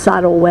some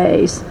subtle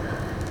ways.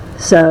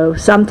 So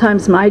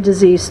sometimes my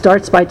disease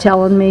starts by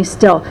telling me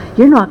still,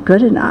 you're not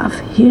good enough.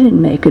 You didn't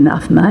make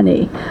enough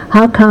money.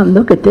 How come,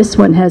 look at this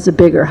one has a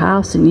bigger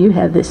house and you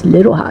have this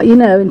little house,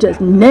 and just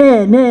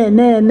meh.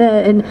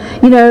 And,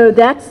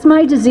 that's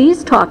my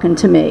disease talking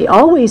to me.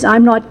 Always,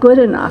 I'm not good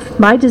enough.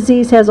 My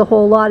disease has a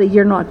whole lot of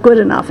you're not good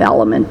enough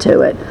element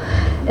to it.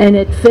 And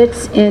it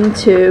fits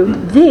into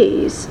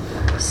these.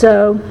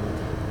 So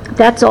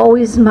that's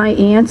always my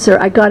answer.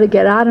 I got to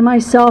get out of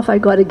myself. I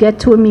got to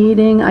get to a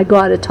meeting. I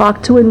got to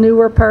talk to a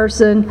newer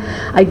person.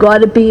 I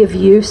got to be of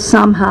use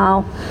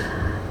somehow.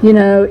 You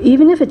know,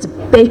 even if it's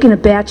baking a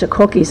batch of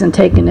cookies and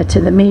taking it to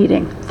the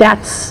meeting,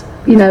 that's,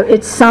 you know,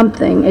 it's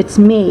something. It's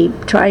me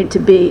trying to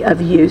be of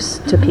use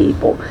to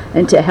people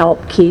and to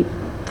help keep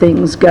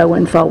things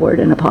going forward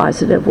in a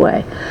positive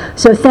way.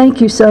 So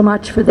thank you so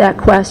much for that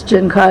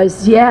question,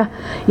 because, yeah,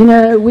 you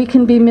know, we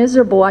can be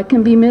miserable. I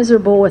can be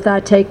miserable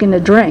without taking a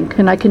drink,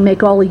 and I can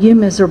make all of you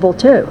miserable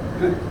too.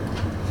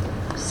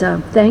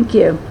 So thank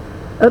you.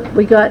 Oh,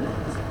 we got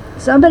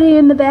somebody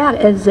in the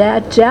back. Is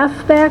that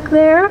Jeff back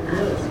there?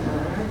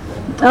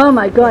 Oh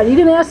my God, are you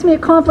going to ask me a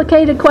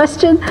complicated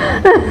question?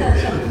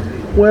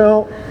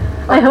 Well,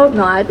 I hope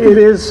not. it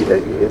is,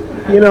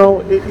 you know,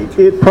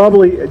 it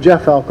probably,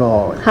 Jeff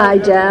Alcoholic. Hi,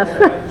 Jeff.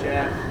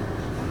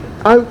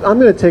 I'm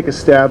going to take a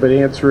stab at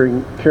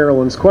answering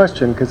Carolyn's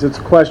question, because it's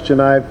a question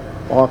I've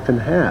often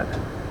had.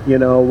 You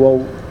know,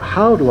 well,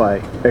 how do I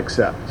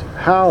accept?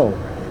 How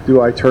do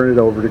I turn it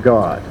over to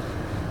God?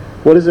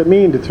 What does it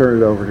mean to turn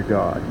it over to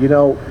God? You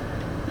know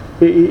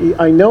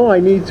I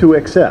need to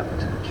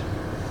accept,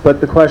 but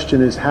the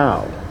question is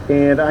how.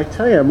 And I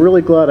tell you, I'm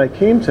really glad I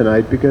came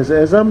tonight, because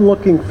as I'm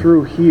looking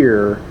through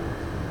here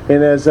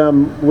and as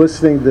I'm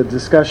listening to the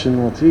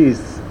discussion, well,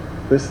 geez,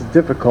 this is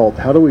difficult.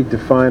 How do we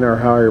define our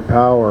higher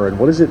power, and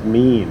what does it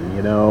mean,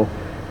 you know?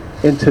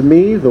 And to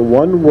me, the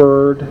one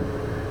word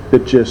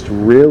that just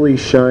really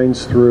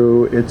shines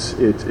through, it's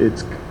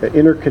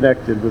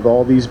interconnected with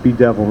all these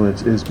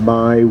bedevilments, is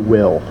my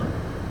will.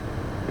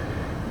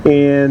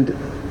 And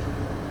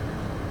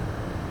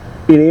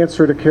in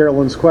answer to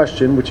Carolyn's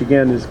question, which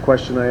again is a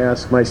question I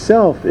ask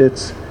myself,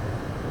 it's,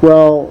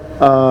 well,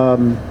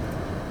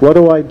 what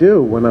do I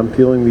do when I'm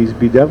feeling these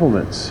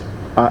bedevilments?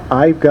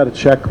 I've got to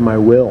check my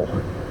will.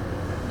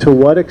 To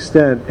what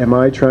extent am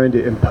I trying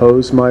to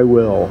impose my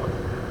will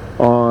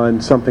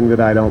on something that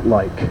I don't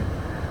like?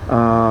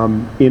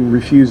 In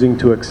refusing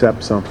to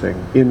accept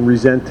something, in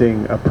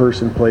resenting a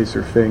person, place,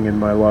 or thing in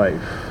my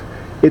life.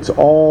 It's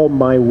all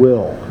my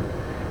will.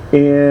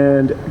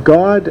 And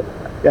God,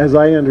 as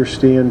I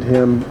understand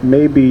him,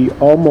 may be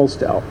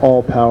almost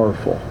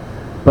all-powerful.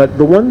 But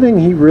the one thing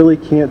he really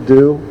can't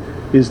do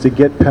is to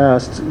get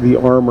past the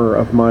armor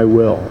of my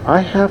will. I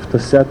have to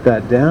set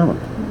that down.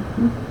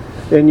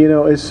 Mm-hmm. And, you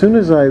know, as soon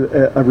as I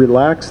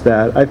relax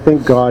that, I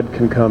think God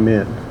can come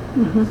in.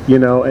 Mm-hmm. You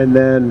know, and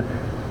then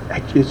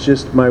it's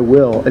just my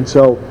will. And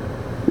so,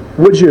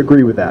 would you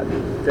agree with that?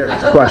 There's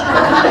a question.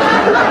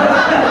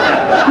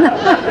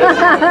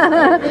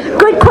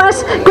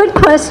 Good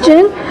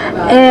question.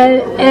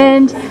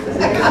 And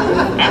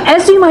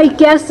as you might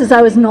guess, as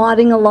I was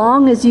nodding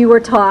along as you were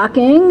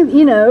talking,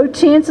 you know,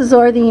 chances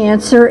are the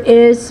answer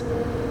is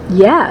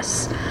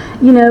yes.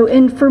 You know,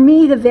 and for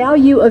me, the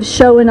value of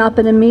showing up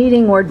in a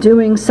meeting or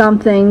doing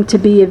something to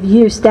be of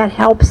use, that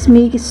helps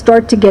me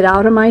start to get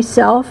out of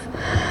myself.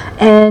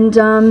 And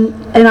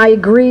I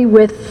agree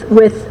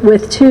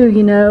with too,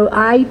 you know,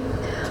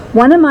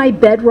 one of my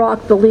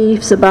bedrock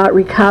beliefs about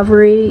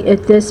recovery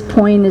at this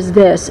point is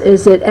this,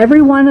 is that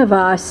every one of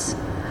us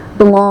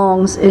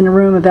belongs in a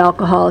room of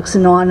Alcoholics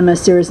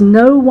Anonymous. There is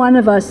no one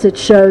of us that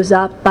shows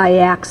up by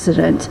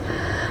accident.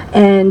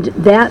 And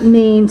that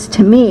means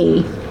to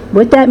me,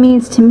 what that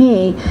means to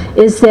me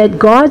is that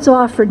God's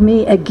offered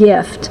me a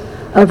gift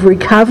of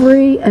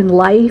recovery and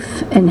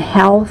life and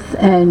health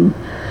and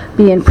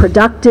being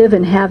productive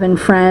and having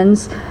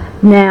friends.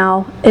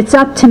 Now, it's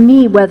up to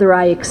me whether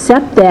I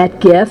accept that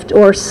gift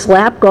or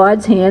slap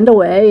God's hand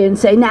away and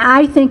say, nah,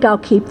 I think I'll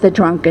keep the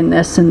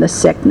drunkenness and the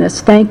sickness.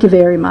 Thank you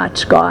very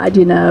much, God.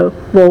 You know,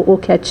 we'll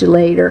catch you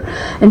later.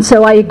 And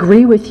so I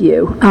agree with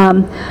you.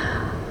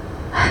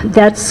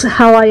 That's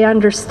how I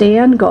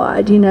understand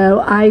God. You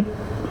know,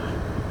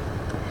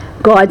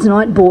 God's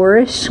not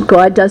boorish.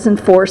 God doesn't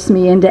force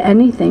me into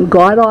anything.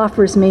 God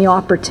offers me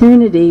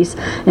opportunities,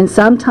 and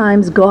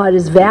sometimes God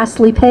is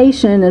vastly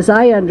patient, as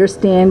I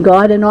understand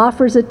God, and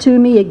offers it to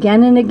me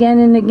again and again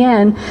and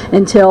again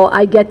until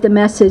I get the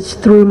message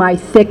through my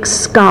thick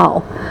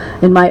skull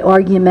and my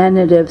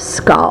argumentative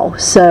skull.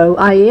 So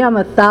I am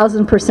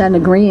 1,000%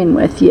 agreeing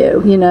with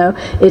you. You know,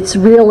 it's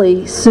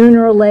really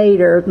sooner or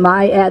later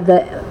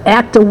the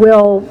act of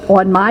will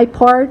on my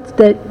part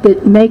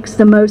that makes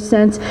the most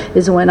sense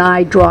is when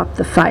I drop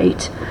the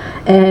fight.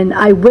 And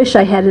I wish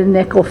I had a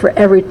nickel for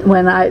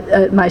when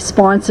my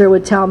sponsor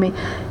would tell me,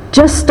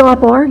 just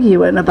stop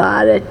arguing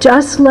about it.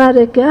 Just let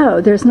it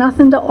go. There's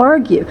nothing to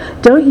argue.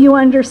 Don't you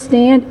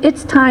understand?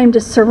 It's time to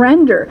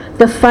surrender.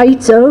 The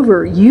fight's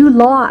over. You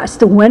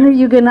lost. When are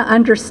you going to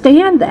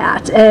understand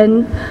that?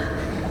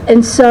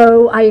 And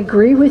so I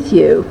agree with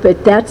you,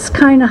 but that's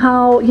kind of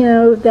how, you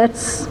know,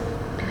 that's...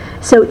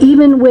 So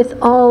even with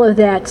all of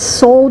that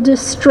soul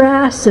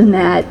distress and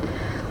that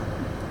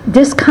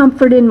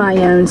discomfort in my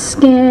own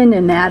skin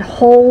and that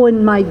hole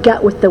in my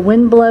gut with the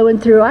wind blowing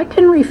through, I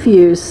can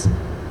refuse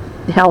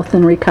health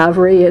and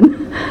recovery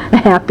and a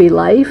happy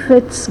life.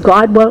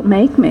 God won't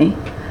make me.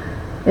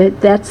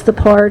 That's the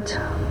part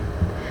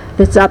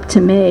It's up to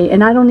me.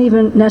 And I don't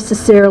even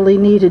necessarily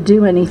need to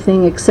do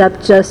anything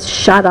except just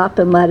shut up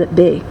and let it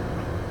be.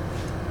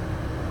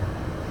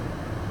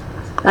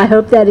 I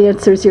hope that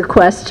answers your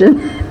question.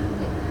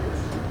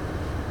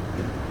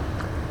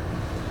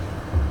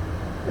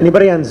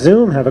 Anybody on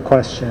Zoom have a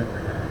question?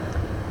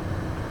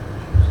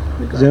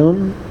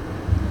 Zoom?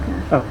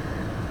 Oh,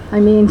 I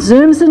mean,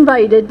 Zoom's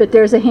invited, but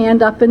there's a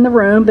hand up in the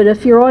room. But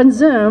if you're on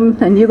Zoom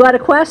and you got a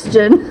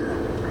question,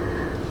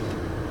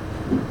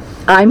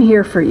 I'm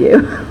here for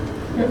you.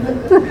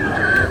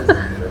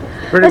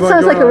 That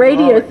sounds like a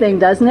radio thing,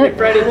 doesn't it?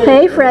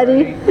 Hey,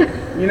 Freddie.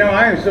 You know,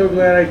 I am so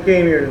glad I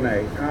came here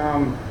tonight.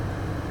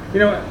 You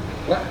know,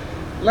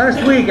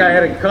 last week I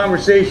had a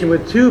conversation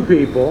with two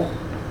people.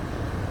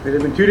 They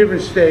live in two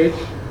different states.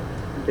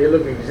 They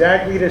look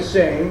exactly the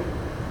same.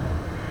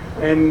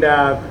 And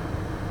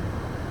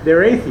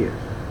they're atheists.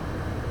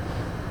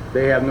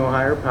 They have no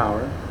higher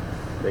power.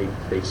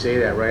 They say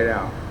that right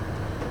out.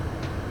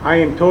 I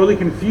am totally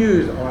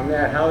confused on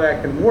that, how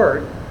that can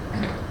work.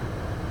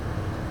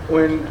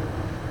 When,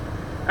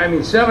 I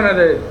mean, 7 of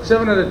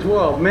the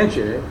 12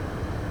 mention it,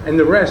 and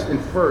the rest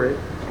infer it.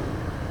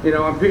 You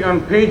know, on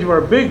the page of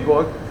our big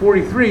book,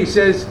 43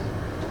 says,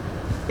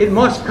 it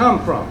must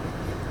come from.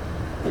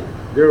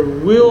 There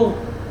will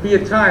be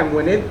a time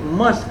when it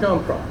must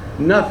come from.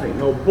 Nothing,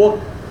 no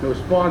book, no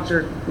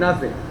sponsor,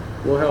 nothing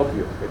will help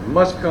you. It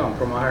must come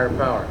from a higher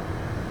power.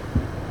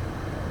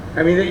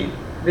 I mean,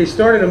 they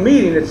started a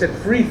meeting that said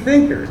free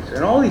thinkers,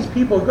 and all these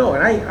people go,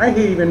 and I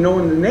hate even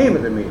knowing the name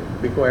of the meeting,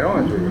 to be quite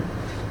honest with you.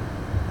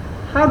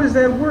 How does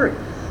that work?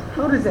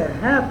 How does that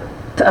happen?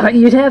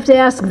 You'd have to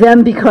ask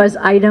them because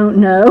I don't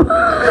know.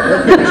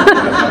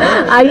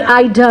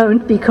 I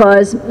don't,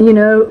 because, you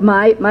know,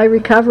 my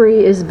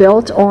recovery is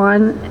built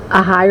on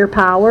a higher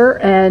power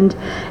and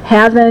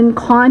having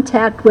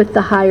contact with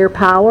the higher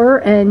power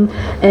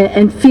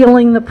and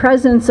feeling the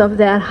presence of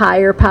that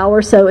higher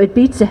power. So it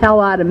beats the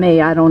hell out of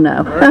me. I don't know.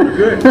 All right,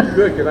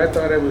 good, because I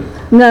thought it was...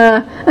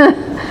 No.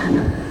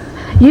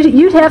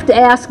 You'd have to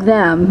ask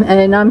them,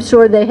 and I'm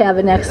sure they have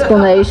an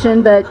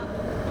explanation, but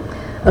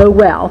oh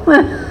well.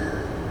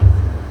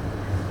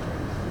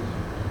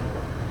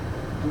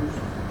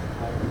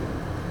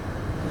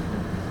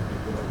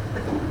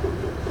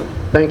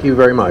 Thank you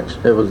very much.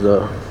 It was,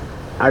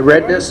 I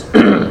read this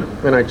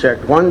and I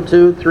checked 1,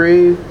 2,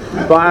 3,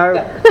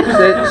 5,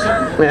 6,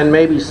 and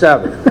maybe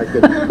 7.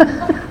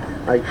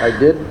 I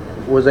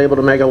was able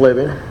to make a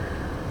living,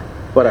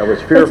 but I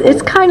was fearful.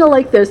 It's kind of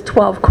like those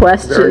 12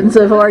 questions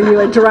of are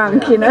you a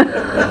drunk, you know?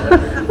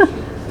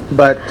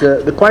 But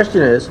the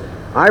question is,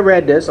 I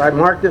read this, I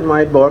marked it in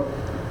my book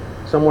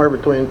somewhere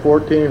between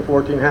 14 and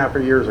 14 and a half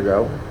years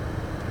ago.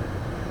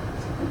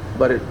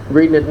 But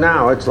reading it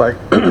now, it's like,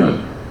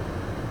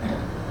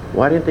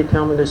 why didn't they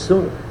tell me this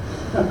sooner?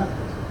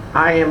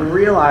 I am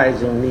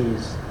realizing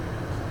these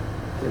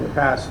in the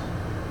past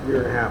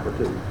year and a half or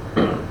 2.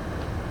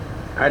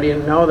 I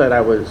didn't know that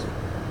I was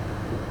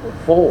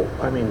full,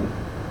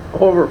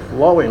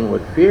 overflowing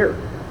with fear.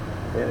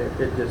 And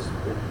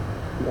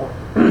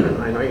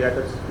I know you got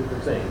this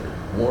stupid saying,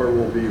 more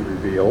will be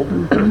revealed.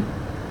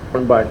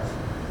 But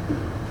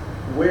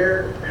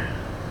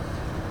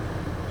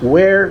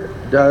where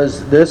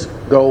does this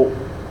go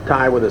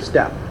tie with a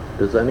step?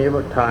 Does any of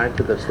it tie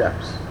to the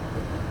steps?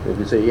 If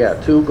you say, yeah,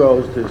 2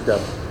 goes, 2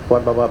 steps, blah,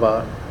 blah, blah,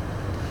 blah.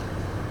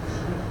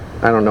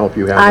 I don't know if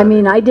you have I that.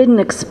 mean, I didn't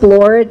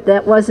explore it.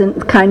 That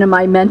wasn't kind of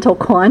my mental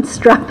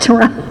construct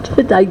around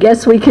it. I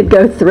guess we could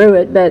go through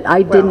it, but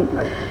I didn't,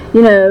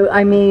 you know,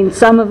 I mean,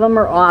 some of them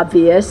are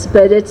obvious,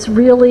 but it's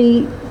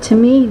really, to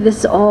me,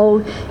 this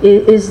all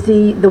is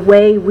the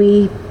way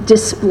we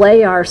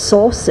display our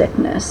soul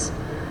sickness.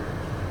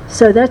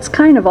 So that's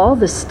kind of all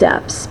the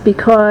steps,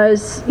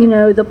 because, you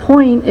know, the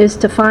point is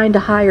to find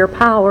a higher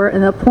power,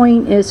 and the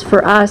point is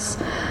for us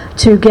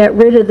to get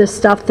rid of the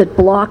stuff that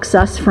blocks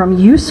us from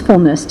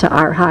usefulness to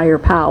our higher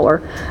power,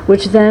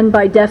 which then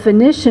by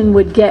definition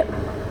would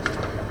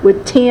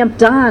tamp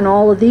down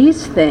all of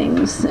these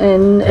things.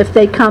 And if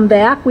they come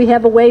back, we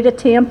have a way to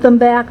tamp them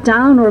back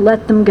down or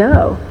let them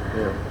go.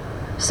 Yeah.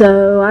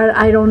 So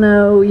I don't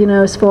know, you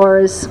know, as far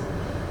as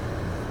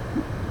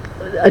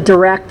a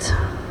direct,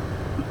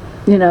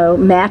 you know,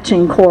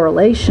 matching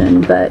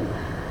correlation, but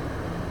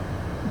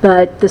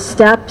the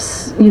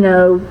steps, you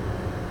know,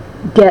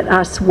 get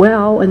us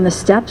well, and the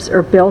steps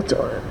are built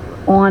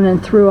on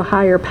and through a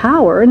higher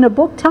power. And the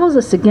book tells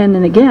us again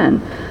and again,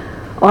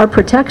 our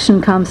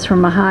protection comes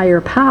from a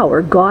higher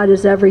power. God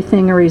is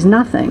everything or he's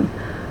nothing.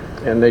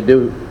 And they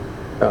do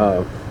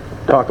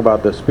talk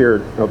about the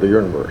spirit of the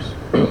universe,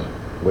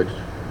 which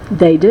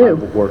they do.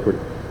 I've worked with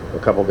a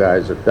couple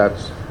guys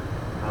that's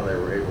how they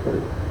were able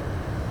to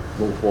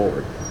move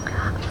forward.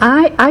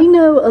 I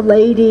know a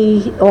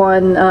lady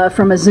on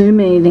from a Zoom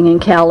meeting in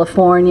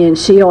California, and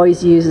she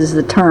always uses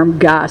the term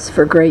Gus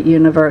for Great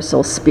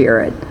Universal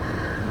Spirit.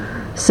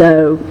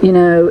 So, you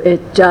know,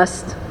 it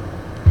just,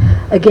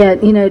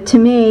 again, you know, to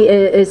me,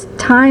 as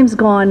time's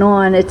gone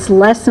on, it's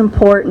less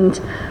important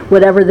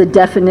whatever the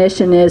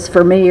definition is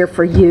for me or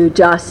for you,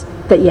 just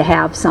that you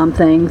have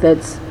something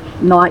that's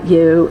not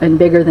you and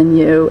bigger than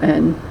you,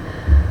 and,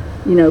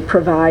 you know,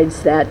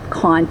 provides that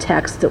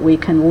context that we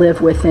can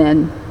live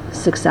within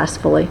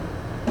successfully.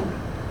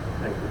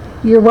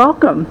 You're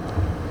welcome.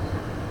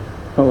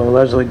 Hello,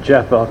 Leslie,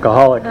 Jeff,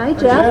 alcoholic. Hi,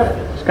 Jeff.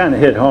 It's kind of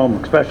hit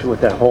home, especially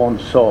with that hole in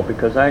the soul,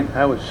 because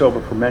I was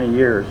sober for many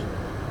years,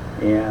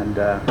 and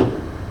I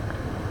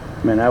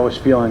mean, I was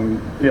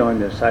feeling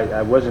this.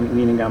 I wasn't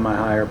leaning on my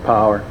higher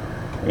power,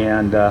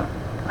 and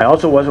I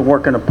also wasn't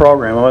working a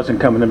program. I wasn't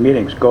coming to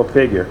meetings. Go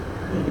figure,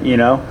 you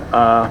know.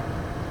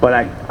 But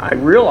I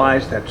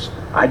realized that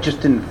I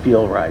just didn't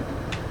feel right.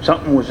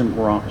 Something wasn't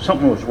wrong.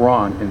 Something was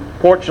wrong, and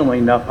fortunately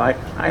enough, I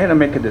had to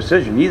make a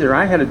decision. Either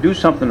I had to do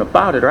something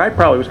about it, or I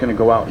probably was going to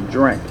go out and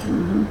drink.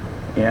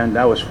 And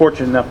I was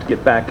fortunate enough to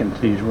get back into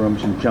these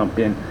rooms and jump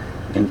in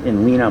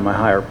and lean on my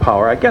higher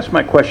power. I guess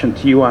my question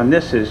to you on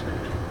this is,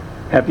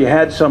 have you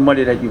had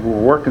somebody that you were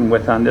working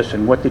with on this,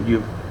 and what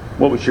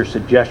was your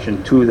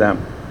suggestion to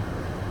them?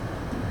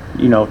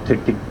 You know, to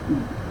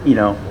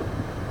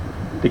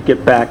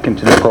get back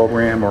into the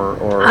program,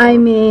 or I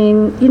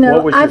mean, you know,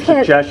 what was your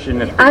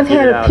suggestion if they I've had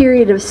figured a out-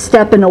 period of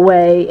stepping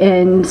away,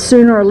 and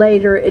sooner or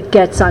later it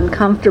gets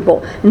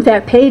uncomfortable. In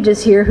fact, Paige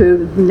is here,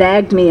 who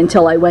nagged me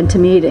until I went to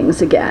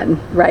meetings again,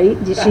 right?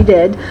 She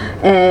did,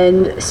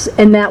 and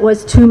that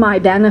was to my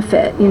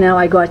benefit. You know,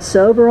 I got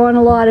sober on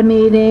a lot of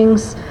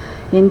meetings.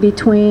 In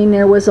between,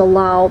 there was a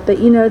lull, but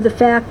you know, the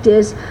fact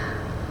is,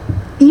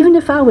 even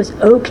if I was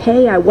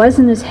okay, I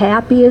wasn't as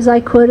happy as I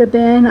could have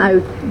been. I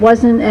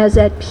wasn't as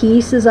at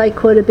peace as I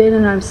could have been,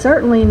 and I'm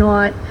certainly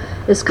not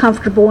as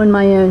comfortable in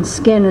my own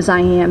skin as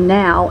I am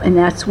now, and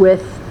that's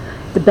with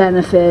the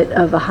benefit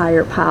of a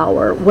higher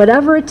power.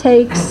 Whatever it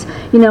takes,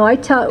 you know,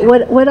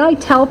 what I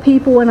tell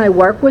people when I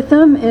work with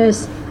them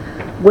is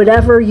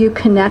whatever you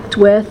connect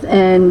with,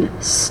 and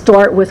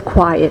start with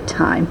quiet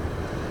time.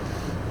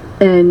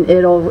 And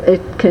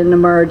it can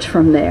emerge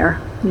from there.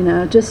 You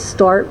know, just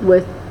start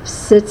with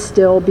sit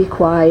still, be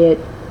quiet,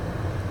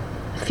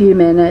 a few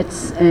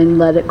minutes, and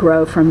let it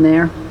grow from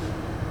there.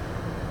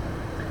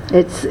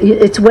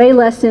 It's way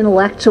less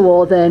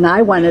intellectual than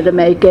I wanted to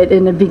make it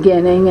in the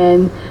beginning,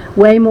 and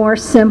way more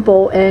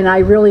simple, and I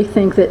really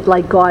think that,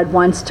 like, God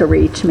wants to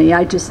reach me.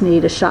 I just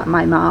need to shut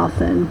my mouth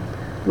and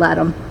let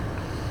him.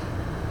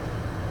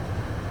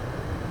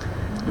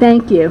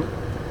 Thank you.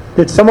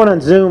 Did someone on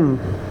Zoom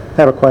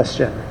have a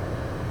question?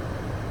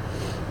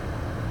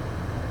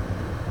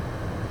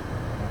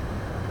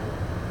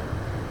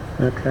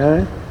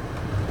 Okay.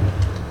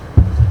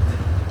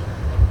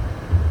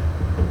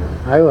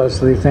 Hi,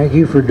 Leslie. Thank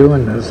you for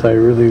doing this. I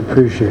really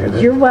appreciate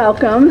it. You're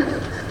welcome.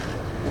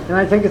 And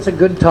I think it's a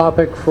good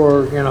topic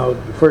for, you know,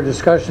 for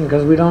discussion,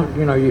 because we don't,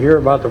 you know, you hear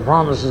about the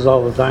promises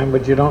all the time,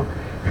 but you don't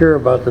hear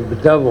about the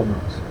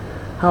bedevilments.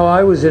 How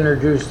I was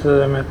introduced to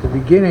them at the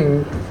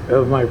beginning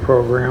of my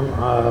program,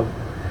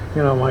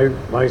 you know,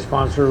 my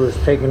sponsor was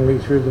taking me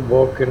through the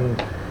book and,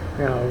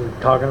 you know,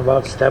 talking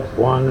about step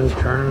one and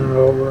turning it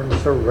over and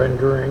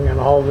surrendering and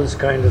all this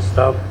kind of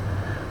stuff.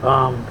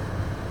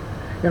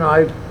 You know,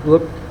 I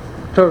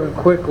took a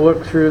quick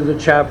look through the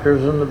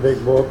chapters in the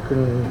big book,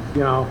 and,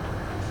 you know,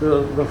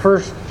 the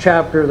first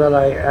chapter that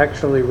I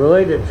actually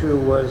related to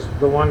was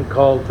the one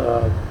called,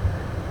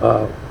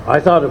 I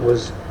thought it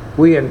was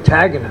We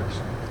Antagonists.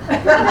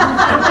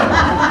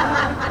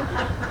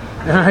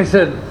 And I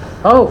said,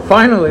 oh,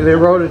 finally they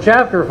wrote a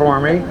chapter for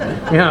me.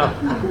 You know,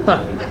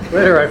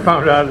 later I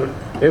found out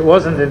it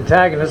wasn't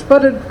antagonist,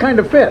 but it kind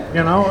of fit,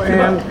 you know,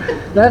 and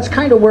that's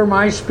kind of where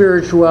my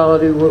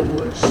spirituality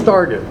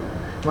started.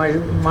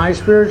 My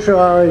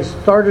spirituality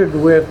started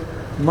with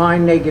my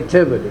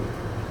negativity,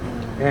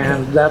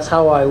 and that's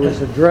how I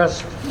was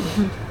addressed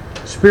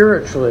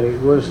spiritually,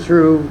 was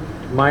through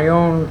my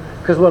own,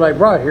 because what I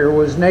brought here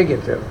was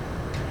negative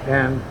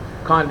and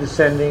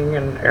condescending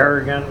and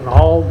arrogant and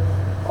all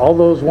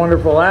those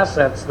wonderful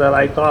assets that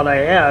I thought I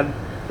had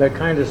that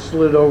kind of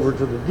slid over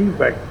to the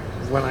defect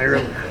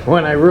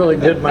when I really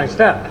did my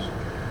steps.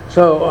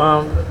 So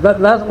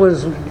that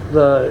was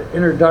the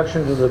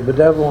introduction to the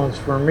bedevilments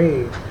for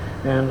me,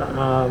 and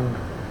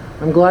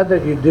I'm glad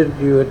that you did.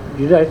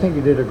 I think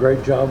you did a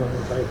great job,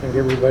 and I think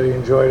everybody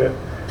enjoyed it.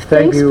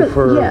 Thank you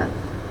for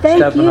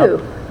stepping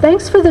up.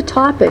 Thanks for the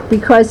topic,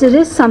 because it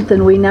is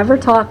something we never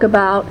talk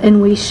about,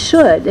 and we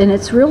should, and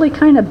it's really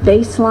kind of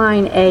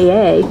baseline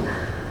AA,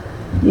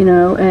 you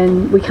know,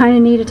 and we kind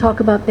of need to talk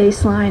about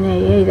baseline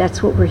AA.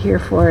 That's what we're here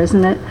for,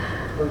 isn't it?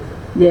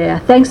 Yeah,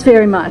 thanks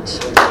very much.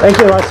 Thank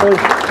you, Leslie.